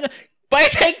 Well, like, buy a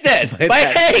tank then. Buy a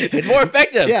tank. It's more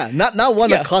effective. Yeah, not one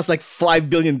that costs like $5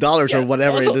 billion or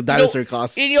whatever Also, the dinosaur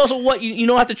costs. And you also you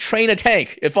don't have to train a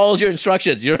tank. It follows your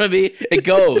instructions. You know what I mean? It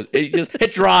goes. It just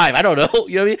hit drive. I don't know.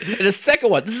 You know what I mean? And the second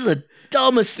one, this is the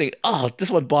dumbest thing. Oh,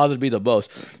 this one bothered me the most.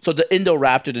 So the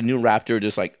Indoraptor, the new Raptor,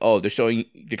 just like,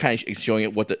 they're kind of showing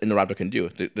it what the Indoraptor can do.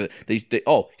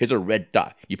 Here's a red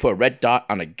dot. You put a red dot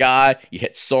on a guy, you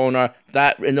hit sonar,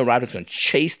 that Indoraptor's gonna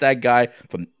chase that guy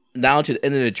from now to the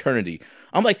end of eternity.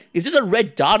 I'm like, if there's a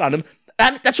red dot on him,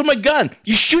 that's from my gun.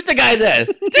 You shoot the guy then.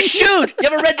 Just shoot. You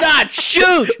have a red dot.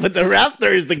 Shoot. But the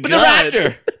Raptor is the But gun. the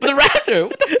Raptor.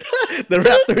 What the The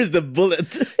Raptor is the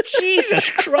bullet. Jesus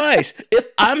Christ. If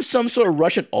I'm some sort of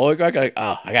Russian oligarch, I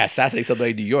gotta assassinate somebody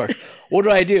in New York. What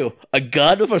do? A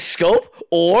gun with a scope?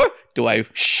 Or do I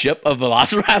ship a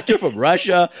velociraptor from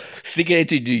Russia, sneak it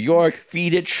into New York,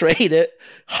 feed it, trade it,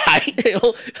 hide it? I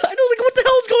don't think, what the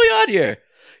hell is going on here?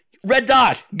 Red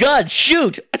dot, gun,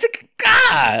 shoot. I said,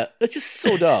 God, that's just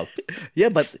so dumb. Yeah,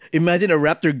 but imagine a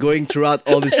raptor going throughout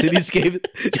all the cityscape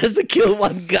just to kill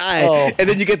one guy, and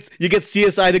then you get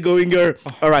CSI to go in your.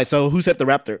 All right, so who set the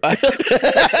raptor?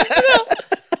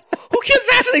 Who can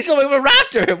assassinate somebody with a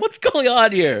raptor? What's going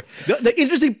on here? The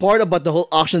interesting part about the whole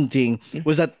auction thing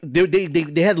was that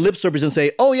they had lip service and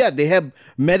say, oh yeah, they have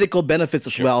medical benefits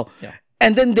as well. Yeah.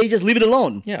 And then they just leave it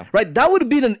alone. Yeah. Right? That would have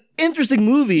been an interesting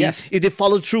movie Yes. if they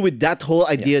followed through with that whole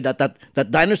idea that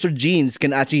dinosaur genes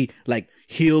can actually like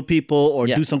heal people or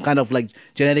do some kind of like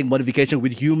genetic modification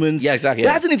with humans. Yeah, exactly.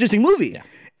 That's an interesting movie. Yeah.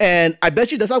 And I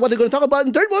bet you that's not what they're going to talk about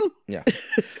in the third one. Yeah.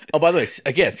 Oh, by the way,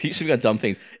 again, speaking of dumb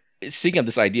things, speaking of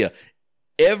this idea,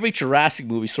 every Jurassic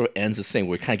movie sort of ends the same,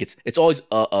 where it kind of gets, it's always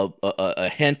a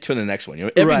hint to the next one.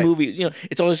 Every Right. movie,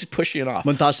 it's always pushing it off.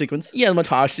 Montage sequence. Yeah, the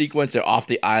montage sequence. They're off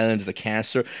the island. There's a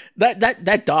cancer.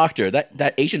 That doctor,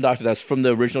 that Asian doctor that's from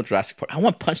the original Jurassic Park. I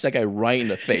want to punch that guy right in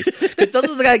the face. Because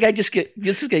doesn't the guy just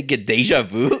get deja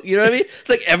vu? You know what I mean? It's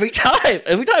like every time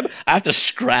I have to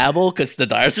scrabble because the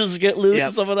dinosaurs get loose Yep.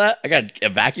 and stuff like that. I got to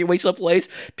evacuate someplace.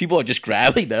 People are just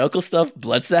grabbing medical stuff,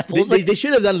 blood samples. They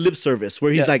should have done lip service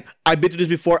where he's like, I've been through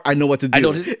this before. I know what to do. I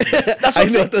know. That's what I I'm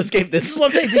know saying. how to escape This this. is what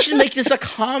I'm saying. They should make this a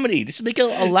comedy. They should make it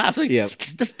a laugh. Like, Yeah.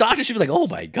 This doctor should be like, "Oh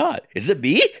my god, is it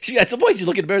me?" At some point, she's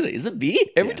looking at the mirror. Like, is it me?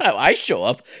 Every time I show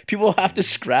up, people have to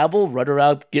scrabble, run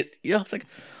around, get. It's like,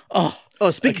 oh.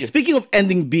 Oh, speaking of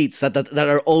ending beats that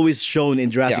are always shown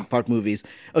in Jurassic Yeah. Park movies.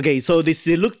 Okay, so they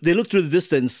look through the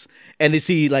distance and they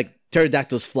see like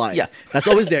pterodactyls fly. Yeah. That's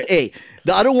always there. A.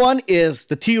 The other one is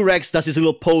the T-Rex does his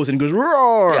little pose and goes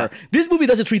roar. Yeah. This movie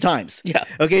does it 3 times. Yeah.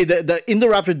 Okay. The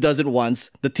Indoraptor does it once.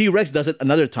 The T-Rex does it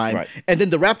another time. Right. And then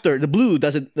the Raptor, the blue,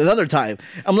 does it another time.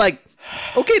 I'm like,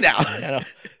 okay now. I know.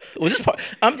 Was this part?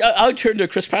 I'll turn to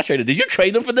Chris Pratt. Did you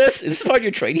train them for this? Is this part of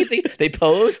your training thing? They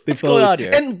pose. What's going on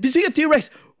here? And speaking of T-Rex,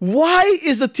 why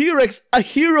is the T-Rex a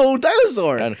hero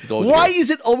dinosaur? Why is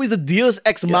it always a Deus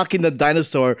Ex Machina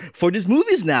dinosaur for these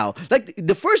movies now? Like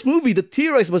the first movie, the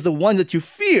T-Rex was the one that you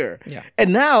fear. Yeah.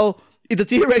 And now the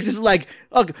T-Rex is like,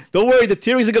 oh, don't worry, the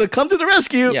T-Rex is going to come to the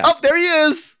rescue. Yeah. Oh, there he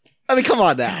is. I mean, come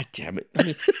on now. God damn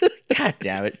it. God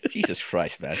damn it. Jesus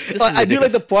Christ, man. I do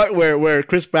like the part where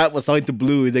Chris Pratt was talking to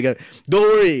Blue. They go, don't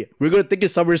worry, we're going to take you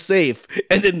somewhere safe.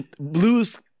 And then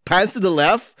Blue's pans to the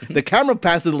left. The camera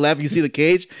pans to the left. You see the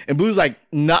cage. And Blue's like,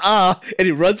 nah. And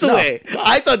he runs away.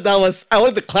 I thought that was, I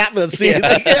wanted to clap that scene. Yeah.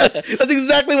 Like, yes, that's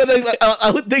exactly what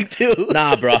I would think too.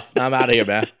 Nah, bro. I'm out of here,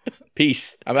 man.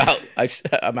 Peace. I'm out.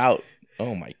 I'm out.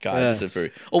 Oh my God. Yeah. This is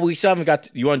very... Oh, we still haven't got...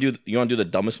 You want to do the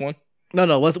dumbest one?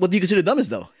 No. What do you consider dumbest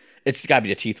though? It's got to be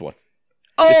the teeth one.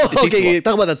 Oh, the teeth okay. one.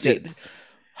 Talk about that scene.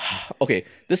 Okay,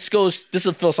 this is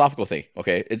a philosophical thing.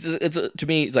 Okay, to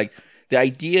me, it's like the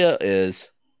idea is,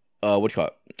 what do you call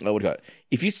it?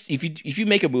 If you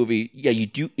make a movie, yeah, you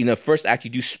do in the first act you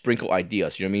do sprinkle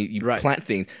ideas. You know what I mean? You plant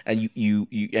things and you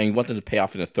want them to pay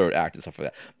off in the third act and stuff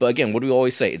like that. But again, what do we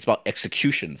always say? It's about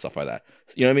execution and stuff like that.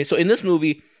 You know what I mean? So in this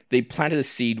movie, they planted a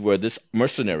seed where this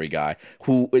mercenary guy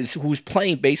who's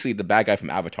playing basically the bad guy from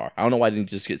Avatar. I don't know why they didn't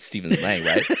just get Stephen Lang,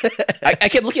 right? I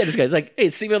kept looking at this guy. It's like, hey,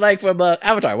 it's Stephen Lang from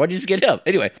Avatar. Why did you just get him?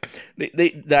 Anyway,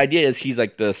 the idea is he's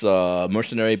like this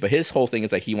mercenary, but his whole thing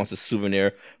is like he wants a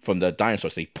souvenir from the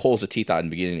dinosaurs. So he pulls the teeth out in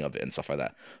the beginning of it and stuff like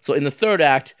that. So in the third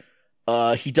act,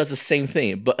 he does the same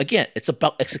thing. But again, it's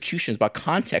about execution, it's about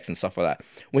context and stuff like that.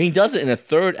 When he does it in the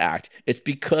third act, it's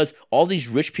because all these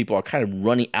rich people are kind of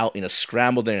running out in a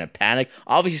scramble, they're in a panic.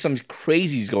 Obviously, something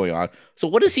crazy is going on. So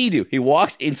what does he do? He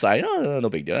walks inside. Oh, no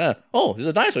big deal. Oh, there's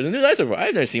a dinosaur. There's a new dinosaur.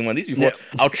 I've never seen one of these before.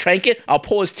 Yeah. I'll trank it. I'll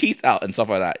pull his teeth out and stuff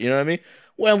like that. You know what I mean?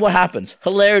 Well, what happens?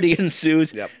 Hilarity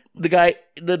ensues. Yep.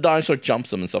 The dinosaur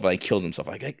jumps him and stuff like that, kills himself.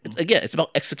 It's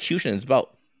about execution.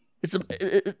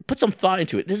 Put some thought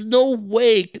into it. There's no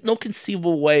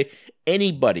conceivable way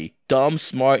anybody, dumb,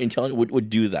 smart, intelligent, would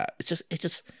do that. It's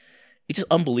just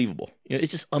unbelievable. You know,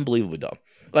 it's just unbelievably dumb.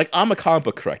 Like I'm a comic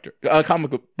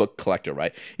book collector,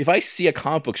 right? If I see a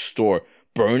comic book store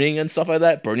burning and stuff like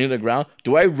that, burning to the ground,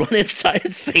 do I run inside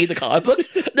and save the comic books?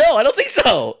 No, I don't think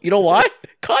so. You know why?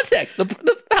 Context. The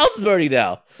house is burning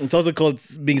now. It's also called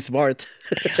being smart.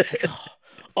 Yeah, it's like,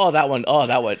 that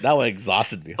one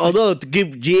exhausted me. Although to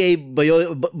give G.A.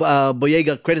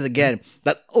 Boyega credit again,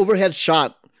 that overhead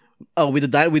shot with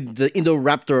the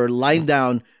Indoraptor lying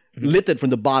down, lit it from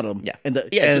the bottom. Yeah,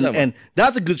 and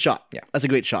that's a good shot. Yeah, that's a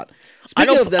great shot. I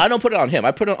don't put it on him.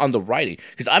 I put it on the writing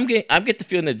because I get the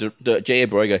feeling that the J.A.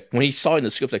 Boyega, when he saw it in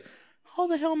the script, like, how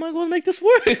the hell am I going to make this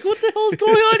work? What the hell is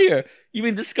going on here? You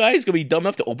mean this guy is going to be dumb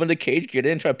enough to open the cage, get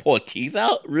in, try to pull a teeth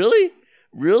out? Really?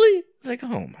 It's like,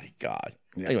 oh my God.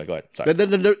 Yeah. Anyway, go ahead. Sorry.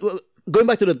 Going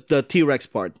back to the T-Rex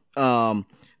part, the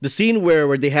scene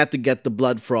where they had to get the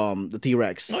blood from the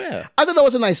T-Rex. Oh, yeah. I thought that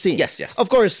was a nice scene. Yes. Of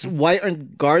course, why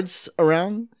aren't guards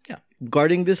around? Yeah.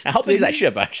 Guarding this. How big is that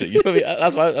ship, actually? You know what I mean?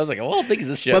 That's why I was like, how big is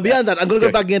this ship? But beyond that, I'm going to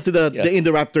go back into the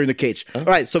Indoraptor in the cage. All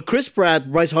right, so Chris Pratt,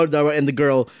 Bryce Hardaway, and the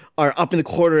girl are up in the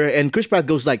corner, and Chris Pratt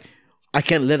goes like, I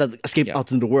can't let that escape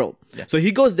out into the world. Yeah. So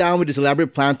he goes down with this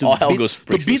elaborate plan to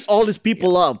beat all these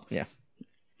people up. Yeah.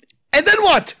 And then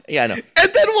what? Yeah, I know.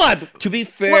 And then what? To be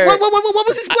fair, what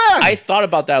was his plan? I thought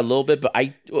about that a little bit, but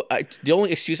I the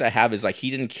only excuse I have is like he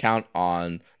didn't count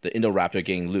on the Indoraptor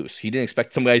getting loose. He didn't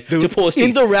expect somebody to pull his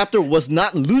teeth. Indoraptor was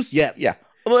not loose yet. Yeah.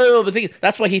 Well, the thing is,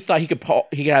 that's why he thought he could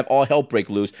have all hell break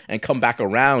loose and come back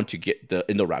around to get the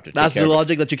Indoraptor. That's the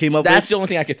logic that you came up with? That's the only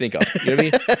thing I could think of. You know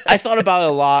what I mean? I thought about it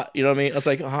a lot. You know what I mean? I was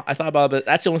like, I thought about it, but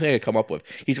that's the only thing I could come up with.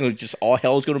 He's going to just, all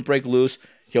hell's going to break loose.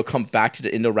 He'll come back to the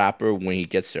Indoraptor when he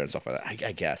gets there and stuff like that.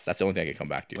 I guess. That's the only thing I can come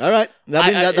back to. All right.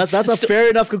 That's a fair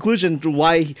enough conclusion to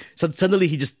why suddenly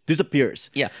he just disappears.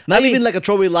 Yeah. Not even like a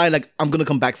throwaway line like, I'm going to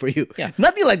come back for you. Yeah.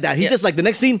 Nothing like that. He's just like, the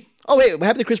next scene, oh, wait, what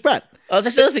happened to Chris Pratt?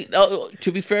 That's the other thing.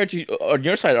 To be fair to on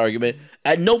your side of the argument,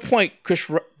 at no point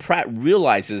Chris Pratt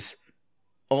realizes,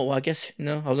 oh, well, I guess,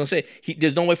 I was going to say,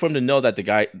 there's no way for him to know that the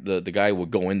guy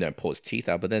would go in there and pull his teeth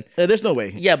out, but then... there's no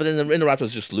way. Yeah, but then the Indoraptor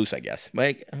is just loose, I guess.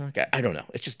 Like, okay, I don't know.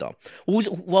 It's just dumb.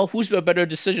 Who's a better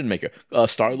decision maker?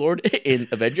 Star-Lord in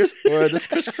Avengers or this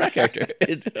Chris Pratt character?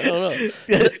 I don't know.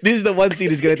 This is the one scene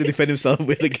he's going to have to defend himself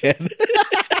with again.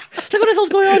 Like, what the hell's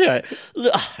going on here?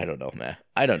 I don't know, man.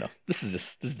 I don't know. This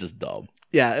is just dumb.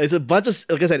 Yeah, it's a bunch of,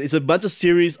 like I said, it's a bunch of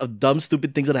series of dumb,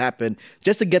 stupid things that happen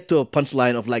just to get to a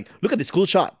punchline of like, look at this cool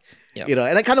shot. Yeah. You know,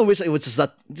 and I kind of wish it was just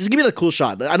that. Just give me the cool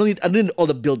shot. I don't need all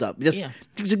the build up. Just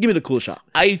give me the cool shot.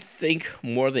 I think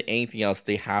more than anything else,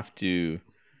 they have to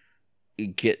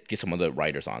get some of the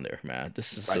writers on there, man.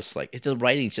 This is just like the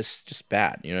writing's just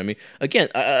bad. You know what I mean? Again,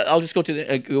 I'll just go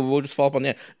to we'll just follow up on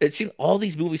that. It seems all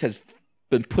these movies has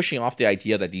been pushing off the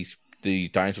idea that these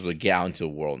dinosaurs would get out into the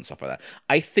world and stuff like that.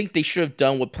 I think they should have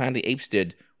done what Planet of the Apes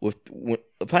did with when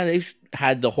Planet of the Apes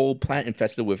had the whole planet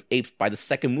infested with apes by the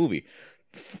second movie.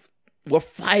 We're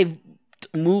 5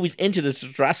 movies into this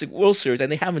Jurassic World series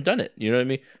and they haven't done it. You know what I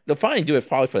mean? They'll finally do it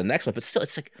probably for the next one, but still,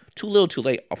 it's like too little, too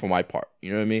late for my part.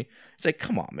 You know what I mean? It's like,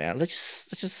 come on, man. Let's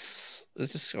just.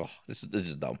 Oh, this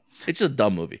is dumb. It's just a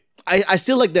dumb movie. I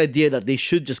still like the idea that they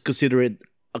should just consider it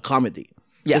a comedy.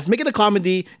 Yeah. Let's make it a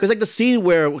comedy. Because like the scene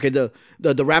where, the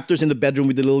raptor's in the bedroom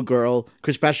with the little girl,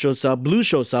 Chris Pratt shows up, Blue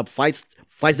shows up, fights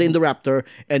the Indoraptor,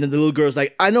 and then the little girl's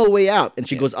like, I know a way out. And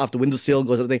she goes off the windowsill,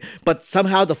 goes everything. But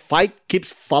somehow the fight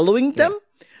keeps following them.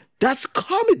 That's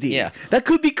comedy. Yeah. That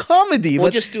could be comedy.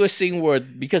 We'll just do a scene where,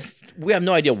 because we have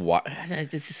no idea why,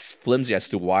 this is flimsy as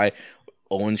to why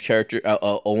Owen's character,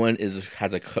 Owen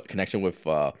has a connection with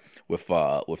the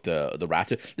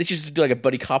raptor. They just do like a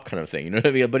buddy cop kind of thing, you know what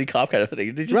I mean? A buddy cop kind of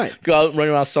thing. They just go out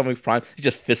running around solving crime. They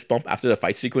just fist bump after the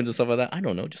fight sequence and stuff like that. I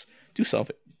don't know, just do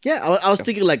something. Yeah, I was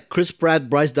thinking like Chris Pratt,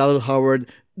 Bryce Dallas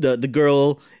Howard, the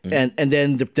girl, and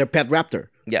then their pet raptor.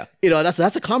 Yeah, you know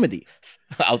that's a comedy.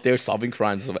 Out there solving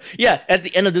crimes. And stuff. Yeah, at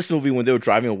the end of this movie, when they were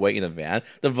driving away in the van,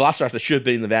 the Velociraptor should have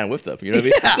been in the van with them. You know what I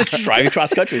mean? Yeah. They're just driving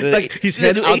cross country. Like he's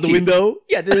heading out the window.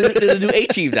 Yeah, there's a new A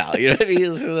team now. You know what I mean? You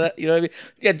know what I mean?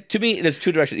 Yeah, to me, there's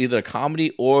 2 directions: either a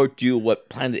comedy or do what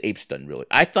Planet of the Apes done. Really,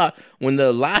 I thought when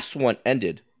the last one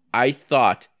ended, I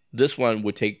thought this one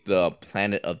would take the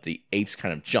Planet of the Apes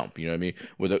kind of jump, you know what I mean?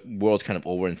 Where the world's kind of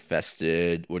over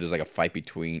infested, where there's like a fight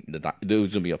between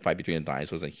there's gonna be a fight between the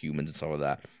dinosaurs and humans and stuff like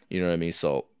that. You know what I mean?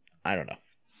 So I don't know.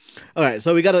 All right,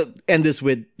 so we gotta end this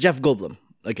with Jeff Goldblum.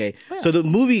 Okay, so the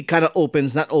movie kind of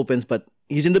but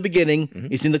he's in the beginning. Mm-hmm.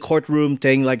 He's in the courtroom,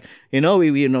 saying like, we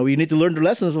need to learn the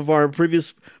lessons of our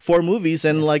previous 4 movies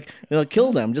and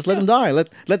kill them. Just let them die.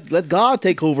 Let God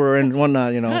take over and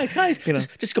whatnot. Guys,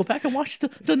 just go back and watch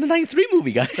the 93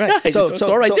 movie, guys. Right. Guys, so it's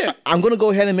all right there. I'm gonna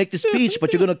go ahead and make the speech,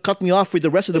 but you're gonna cut me off with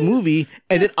the rest of the movie,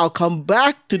 and then I'll come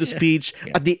back to the speech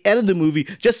at the end of the movie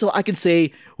just so I can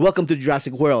say, "Welcome to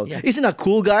Jurassic World." Yeah. Isn't that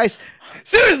cool, guys?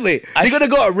 Seriously, you're gonna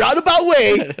go a roundabout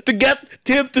way to get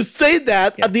him to say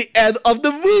that at the end of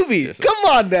the movie. Seriously. Come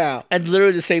on now. And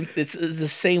literally the same. It's the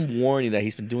same warning that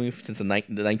he's been doing since the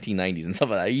 1990s and stuff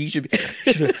like that. You should be,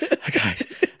 guys.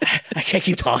 I can't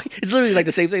keep talking. It's literally like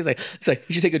the same thing. It's like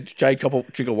you should take a giant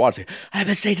drink of water. I've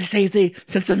been saying the same thing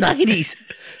since the 90s.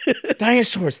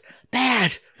 Dinosaurs,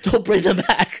 bad. Don't bring them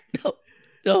back.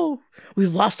 No,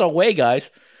 we've lost our way,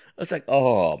 guys. It's like,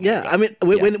 oh yeah. God. I mean,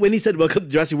 when he said "Welcome to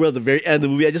Jurassic World" at the very end of the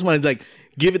movie, I just wanted to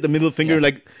give it the middle finger,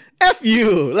 like "F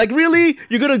you!" Like, really,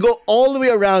 you're gonna go all the way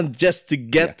around just to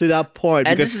get to that point.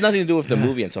 And this has nothing to do with the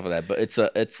movie and stuff like that, but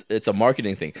it's a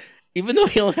marketing thing. Even though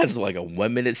he only has like a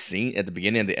 1-minute scene at the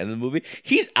beginning and the end of the movie,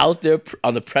 he's out there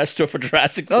on the press tour for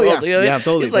Jurassic World. Oh yeah,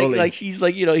 totally. He's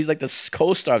like the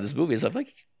co-star of this movie and stuff.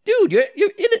 Like, dude, you're in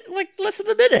it like less than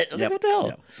a minute. I was like, what the hell?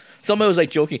 Yep. Somebody was like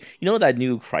joking, that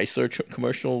new Chrysler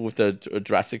commercial with the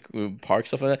Jurassic Park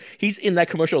stuff like that? He's in that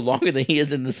commercial longer than he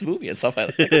is in this movie and stuff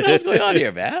like that. Like, what the hell's going on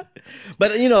here, man?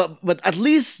 But at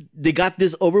least they got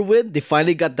this over with. They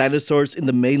finally got dinosaurs in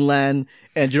the mainland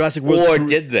and Jurassic World. Or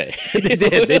did they? They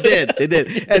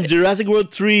did. And Jurassic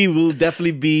World 3 will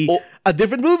definitely be a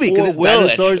different movie because it's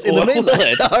dinosaurs in the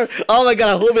mainland. Oh my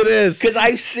god, I hope it is. Because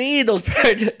I've seen those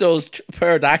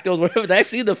pterodactyls, whatever. I've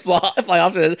seen them fly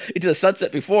off into the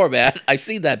sunset before, man. I've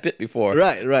seen that bit before.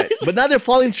 Right. But now they're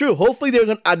falling through. Hopefully they're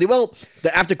gonna.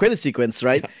 The after credit sequence,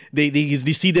 right? They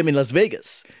see them in Las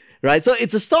Vegas. Right, so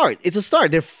it's a start.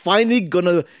 They're finally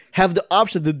gonna have the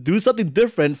option to do something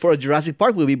different for a Jurassic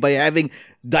Park movie by having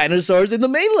dinosaurs in the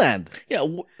mainland. Yeah.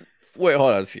 Wait,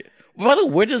 hold on. By the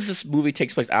way, where does this movie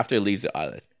take place after it leaves the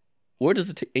island? Where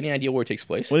does it? Any idea where it takes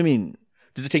place? What do you mean?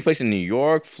 Does it take place in New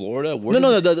York, Florida?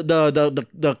 No.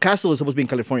 The castle is supposed to be in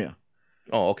California.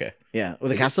 Oh, okay. Yeah, or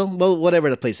the castle. Well, whatever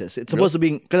the place is. It's supposed to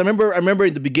be because I remember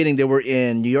in the beginning they were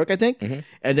in New York, I think,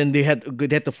 and then they had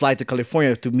to fly to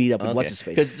California to meet up with what's his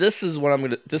face. Because this is what I'm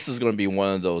gonna. This is gonna be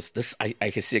one of those. I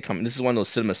can see it coming. This is one of those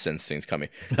cinema sense things coming.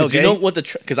 Okay. You know what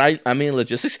because I'm in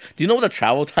logistics. Do you know what the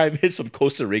travel time is from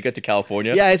Costa Rica to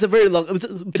California? Yeah, it's a very long.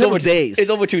 It's over days. It's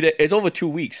over 2 days. It's over 2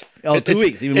 weeks. Oh, 2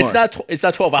 weeks. Even more. It's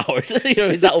not 12 hours.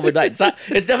 It's not overnight.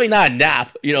 It's definitely not a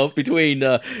nap. Between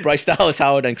Bryce Dallas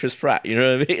Howard and Chris Pratt. You know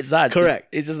what I mean? It's not correct.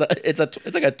 It's just it's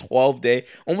like a 12-day,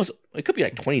 almost. It could be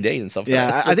like 20 days and stuff. Yeah,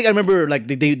 like that. I think I remember like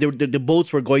the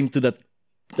boats were going to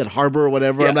that harbor or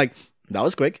whatever. Yeah. I'm like, that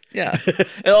was quick. Yeah,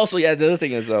 and also the other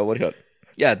thing is what do you call it?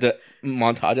 Yeah, the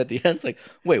montage at the end. It's like,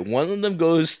 wait, one of them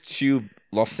goes to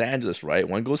Los Angeles, right?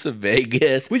 One goes to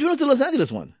Vegas. Which one was the Los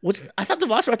Angeles one? I thought the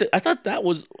Velociraptor. I thought that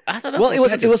was. Well,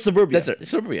 it was Suburbia. That's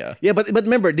Suburbia. Yeah, but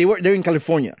remember they're in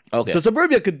California. Okay. So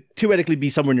Suburbia could theoretically be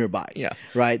somewhere nearby. Yeah.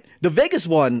 Right. The Vegas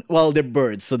one, well, they're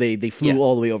birds, so they flew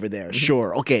all the way over there.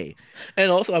 Sure. Okay.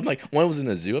 And also, I'm like, one was in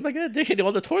the zoo. I'm like, they hit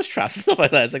all the tourist traps and stuff like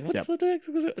that. It's like, what the heck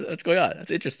is going on? That's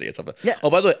interesting and stuff like that. Yeah.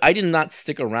 Oh, by the way, I did not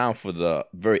stick around for the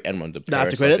very end one. The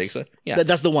after credits. Yeah.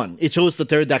 That's the one. It shows the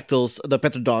pterodactyls, the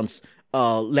petrodons.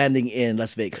 Landing in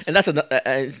Las Vegas, and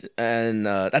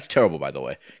that's terrible, by the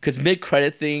way, because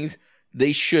mid-credit things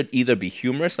they should either be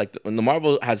humorous, like the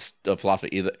Marvel has the philosophy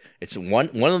either it's one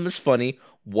of them is funny,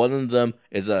 one of them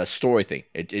is a story thing.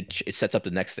 It sets up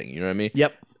the next thing. You know what I mean?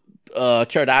 Yep.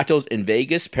 Pterodactyls in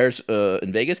Vegas,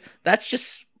 in Vegas. That's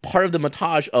just part of the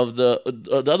montage of the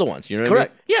other ones. You know what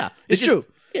correct? I mean? Yeah, it's true.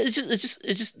 It's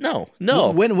just no.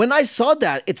 When I saw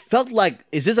that, it felt like,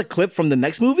 is this a clip from the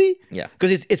next movie? Yeah,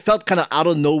 because it felt kind of out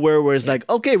of nowhere. Where it's like,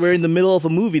 okay, we're in the middle of a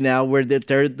movie now, where the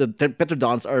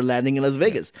petrodons are landing in Las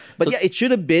Vegas. But so, it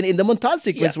should have been in the montage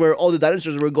sequence where all the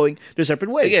dinosaurs were going their separate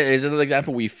ways. Again, it's another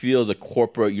example. We feel the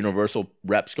corporate Universal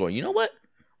reps going, you know what?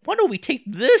 Why don't we take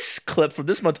this clip from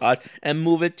this montage and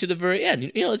move it to the very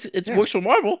end? It works for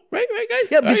Marvel, right, guys?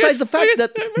 Yeah. Besides the fact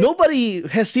that nobody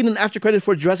has seen an after credit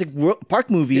for Jurassic Park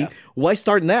movie, why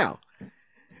start now?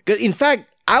 Because in fact,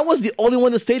 I was the only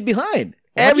one that stayed behind.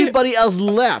 Everybody else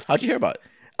left. How'd you hear about it?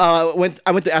 I went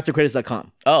to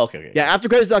aftercredits.com. Oh, okay. Yeah,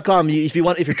 aftercredits.com. If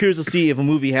you're curious to see if a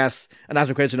movie has an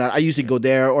after credits or not, I usually go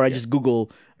there, or I just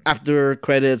Google after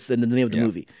credits and the name of the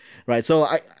movie. Right, so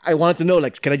I wanted to know,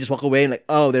 like, can I just walk away and like,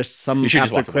 oh, there's some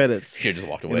after credits. You should just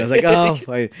walked away. And I was like, oh,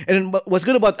 fine. And then what's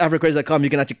good about aftercredits.com,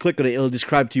 you can actually click on it; it'll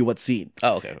describe to you what scene.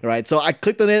 Oh, okay. Right, so I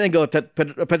clicked on it and go,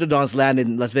 Petrodons land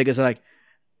in Las Vegas, and like,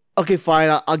 okay,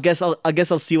 fine. I guess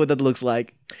I'll see what that looks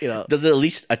like. Does it at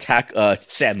least attack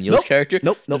Sam Neill's character?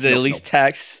 Nope. Does it at least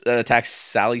attack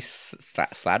Sally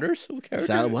Slatter's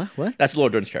character? What? That's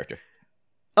Laura Dern's character.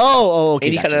 Oh, okay.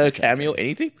 Any kind of cameo,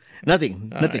 anything?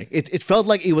 Nothing. Right. It felt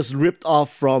like it was ripped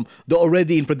off from the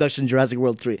already in production Jurassic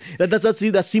World 3.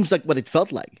 That seems like what it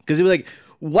felt like. Because it was like,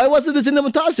 why wasn't this in the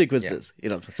montage sequences?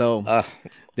 Yeah. So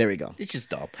there we go. It's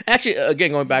just dumb. Actually, again,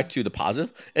 going back to the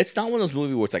positive, it's not one of those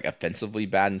movies where it's like offensively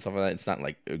bad and stuff like that. It's not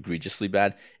like egregiously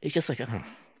bad. It's just like, yeah,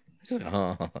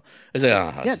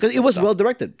 because it was well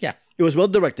directed. Yeah, it was well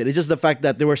directed. It's just the fact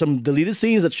that there were some deleted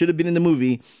scenes that should have been in the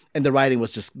movie, and the writing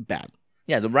was just bad.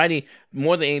 Yeah, the writing,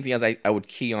 more than anything else, I would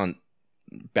key on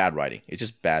bad writing. It's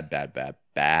just bad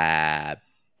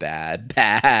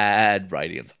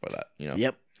writing and stuff like that.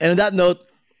 Yep. And on that note,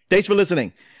 thanks for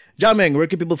listening. John Meng, where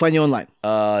can people find you online?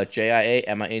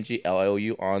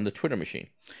 JIAMINGLIOU on the Twitter machine.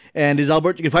 And this is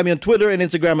Albert. You can find me on Twitter and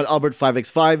Instagram at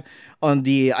Albert5x5, on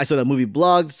the I Saw That Movie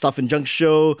blog, Stuff and Junk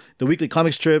Show, the weekly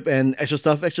comic strip, and extra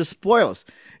stuff, extra spoils.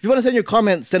 If you want to send your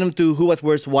comments, send them to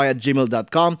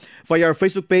whowhatworstwhy@gmail.com, via our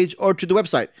Facebook page, or through the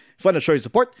website. If you want to show your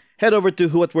support, head over to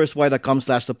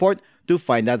whowhatworstwhy.com/support to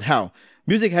find out how.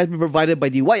 Music has been provided by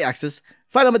the Y-Axis.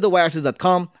 Find them at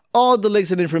theyAxis.com. All the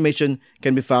links and information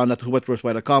can be found at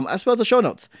whowhatworstwhy.com, as well as the show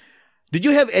notes. Did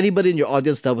you have anybody in your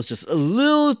audience that was just a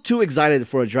little too excited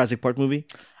for a Jurassic Park movie?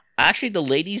 Actually, the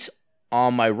ladies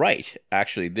on my right,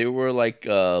 they were like, I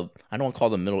don't want to call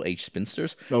them middle-aged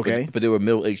spinsters. Okay. But they were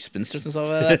middle-aged spinsters and stuff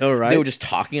like that. All right. They were just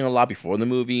talking a lot before the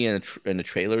movie and the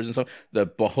trailers and stuff. The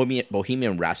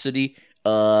Bohemian Rhapsody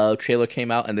trailer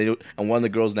came out, and one of the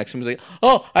girls next to me was like,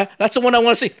 "Oh, that's the one I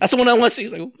want to see. That's the one I want to see."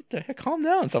 It's like, what the heck? Calm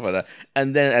down and stuff like that.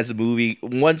 And then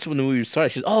when the movie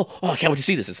started, she's, "Oh, I can't wait to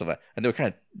see this" and stuff like that. And they were kind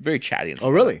of very chatty and stuff.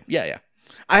 Oh, really? Like yeah.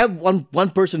 I have one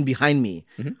person behind me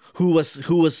who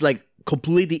was like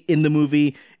completely in the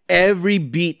movie. Every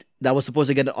beat that was supposed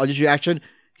to get an audience reaction,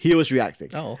 he was reacting.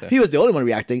 Oh, okay. He was the only one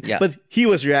reacting, but he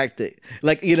was reacting.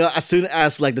 Like, as soon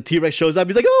as like the T-Rex shows up,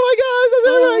 he's like, "Oh my god!"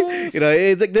 You know,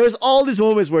 it's like there was all these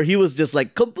moments where he was just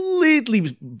like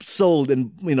completely sold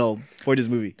and for this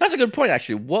movie. That's a good point,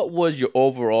 actually. What was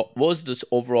this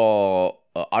overall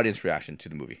audience reaction to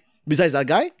the movie? Besides that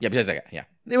guy, Yeah, besides that guy, yeah.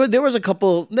 there was a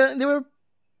couple. They were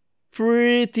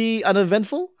pretty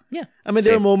uneventful. Yeah. I mean,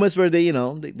 there were Same. moments where they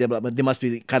must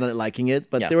be kind of liking it,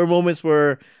 but Yeah. there were moments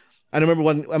where I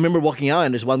remember walking out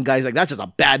and there's one guy's like, "That's just a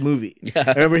bad movie." Yeah.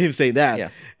 I remember him saying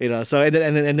that. Yeah. So and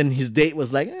then his date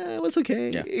was like, "It was okay."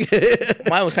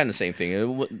 Mine was kind of the same thing.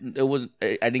 It was.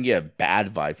 I didn't get a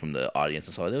bad vibe from the audience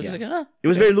and so on. It was just like, It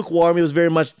was very lukewarm. It was very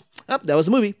much, that was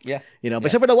a movie. Yeah. But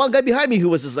except for the one guy behind me who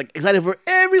was just like excited for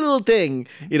every little thing.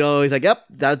 He's like, "Yep,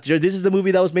 this is the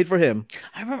movie that was made for him."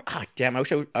 I remember. Oh, damn! I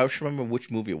wish remember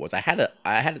which movie it was. I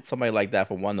had somebody like that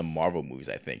for one of the Marvel movies.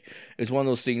 I think it's one of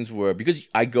those things where, because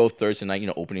I go Thursday night,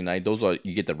 opening night. Those are,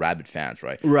 you get the rabid fans,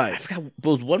 right? Right. I forgot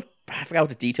what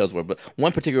the details were, but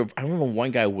one particular. I remember one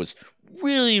guy was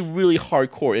really, really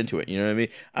hardcore into it. You know what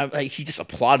I mean? He just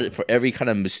applauded for every kind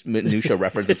of minutia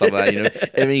reference and stuff like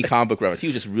that. Every comic book reference. He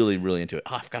was just really, really into it.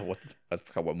 Oh, I forgot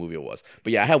what movie it was.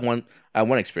 But yeah, I had one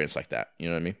experience like that. You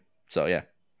know what I mean? So yeah.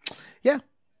 Yeah.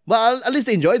 Well, at least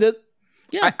they enjoyed it.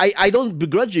 Yeah. I don't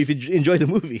begrudge you if you enjoy the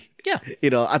movie. Yeah.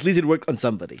 At least it worked on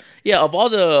somebody. Yeah, of all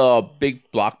the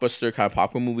big blockbuster kind of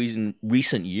popcorn movies in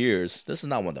recent years, this is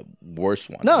not one of the worst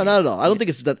ones. No, not at all. I don't think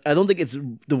it's that. I don't think it's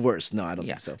the worst. No, I don't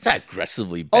Yeah, think so. it's not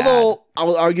aggressively bad. Although I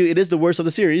will argue it is the worst of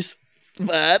the series.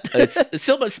 But it's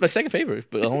still my second favorite,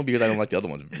 but only because I don't like the other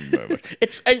ones very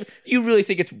much. You really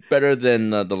think it's better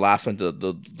than the last one,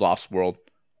 the Lost World?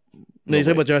 no, you're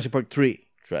talking about Jurassic Park 3.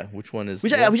 Which one is?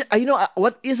 Which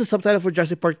what is the subtitle for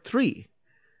Jurassic Park 3?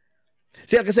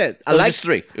 See, like I said, It was just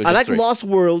three. It was I just like three. Lost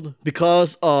World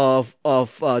because of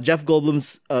Jeff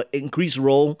Goldblum's increased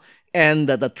role and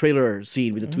the trailer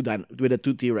scene with the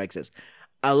two T-Rexes.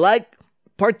 I like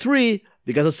Part 3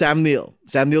 because of Sam Neill.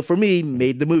 Sam Neill for me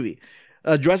made the movie.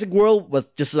 Jurassic World was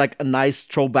just like a nice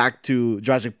throwback to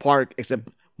Jurassic Park, except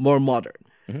more modern,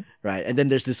 right? And then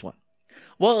there's this one.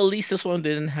 Well, at least this one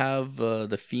didn't have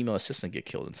the female assistant get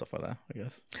killed and stuff like that, I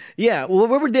guess. Yeah, well,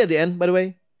 where were they at the end, by the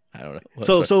way? I don't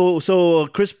know. So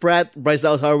Chris Pratt, Bryce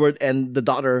Dallas Howard, and the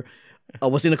daughter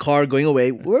was in a car going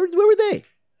away. Where were they?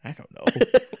 I don't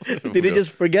know. Did they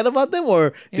just forget about them,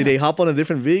 or did they hop on a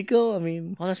different vehicle? I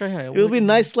mean, Oh, that's right. it would be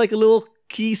nice, like a little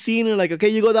key scene, or like, okay,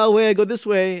 you go that way, I go this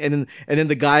way, and then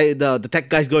the guy, the tech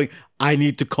guy's going, I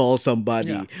need to call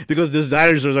somebody because the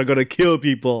dinosaurs are gonna kill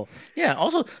people. Yeah.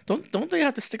 Also, don't they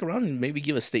have to stick around and maybe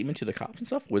give a statement to the cops and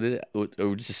stuff?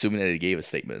 Or just assuming that they gave a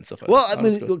statement and stuff like Well, that? I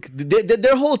mean, look,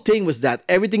 their whole thing was that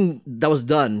everything that was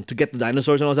done to get the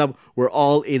dinosaurs and all that stuff were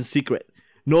all in secret.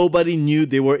 Nobody knew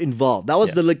they were involved. That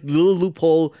was the little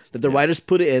loophole that the writers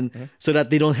put in so that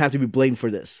they don't have to be blamed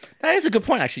for this. That is a good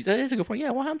point, actually. That is a good point.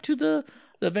 Yeah, what happened to the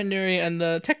veterinary and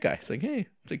the tech guy? It's like, hey,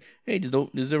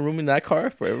 is there room in that car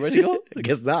for everybody to go? I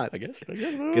guess not. I guess.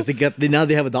 Because now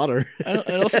they have a daughter. I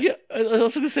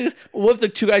was gonna say this. What if the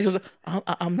two guys goes,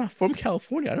 I'm not from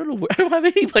California. I don't know. I don't have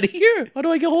anybody here. How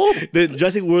do I get home? The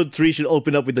Jurassic World 3 should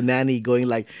open up with the nanny going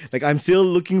like I'm still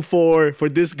looking for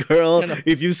this girl.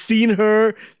 If you've seen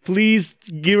her, please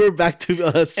give her back to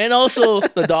us. And also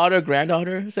the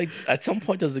granddaughter. It's like at some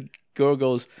point does the girl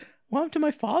goes, what happened to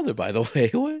my father, by the way?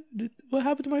 What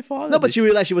happened to my father? No, but she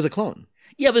realized she was a clone.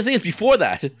 Yeah, but the thing is, before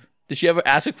that, did she ever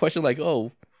ask a question like,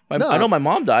 "Oh, I know my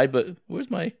mom died, but where's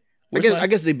my?" I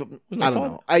guess they. I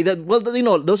don't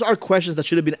know. Those are questions that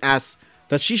should have been asked.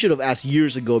 That she should have asked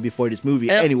years ago before this movie.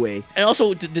 Anyway, and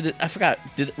also, I forgot.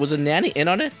 Was the nanny in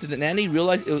on it? Did the nanny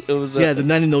realize it was? Yeah, the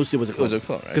nanny knows it was a clone. It was a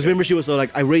clone, right? Because remember, she was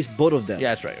like, I raised both of them. Yeah,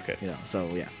 that's right. Okay. So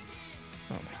yeah.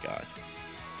 Oh my god.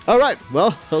 All right.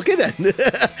 Well, okay then.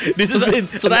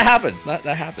 So that happened. That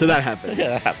happened. So that happened. Yeah,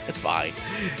 that happened. It's fine.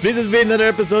 This has been another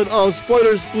episode of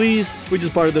Spoilers Please, which is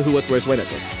part of the Who What Where's Why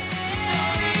Network.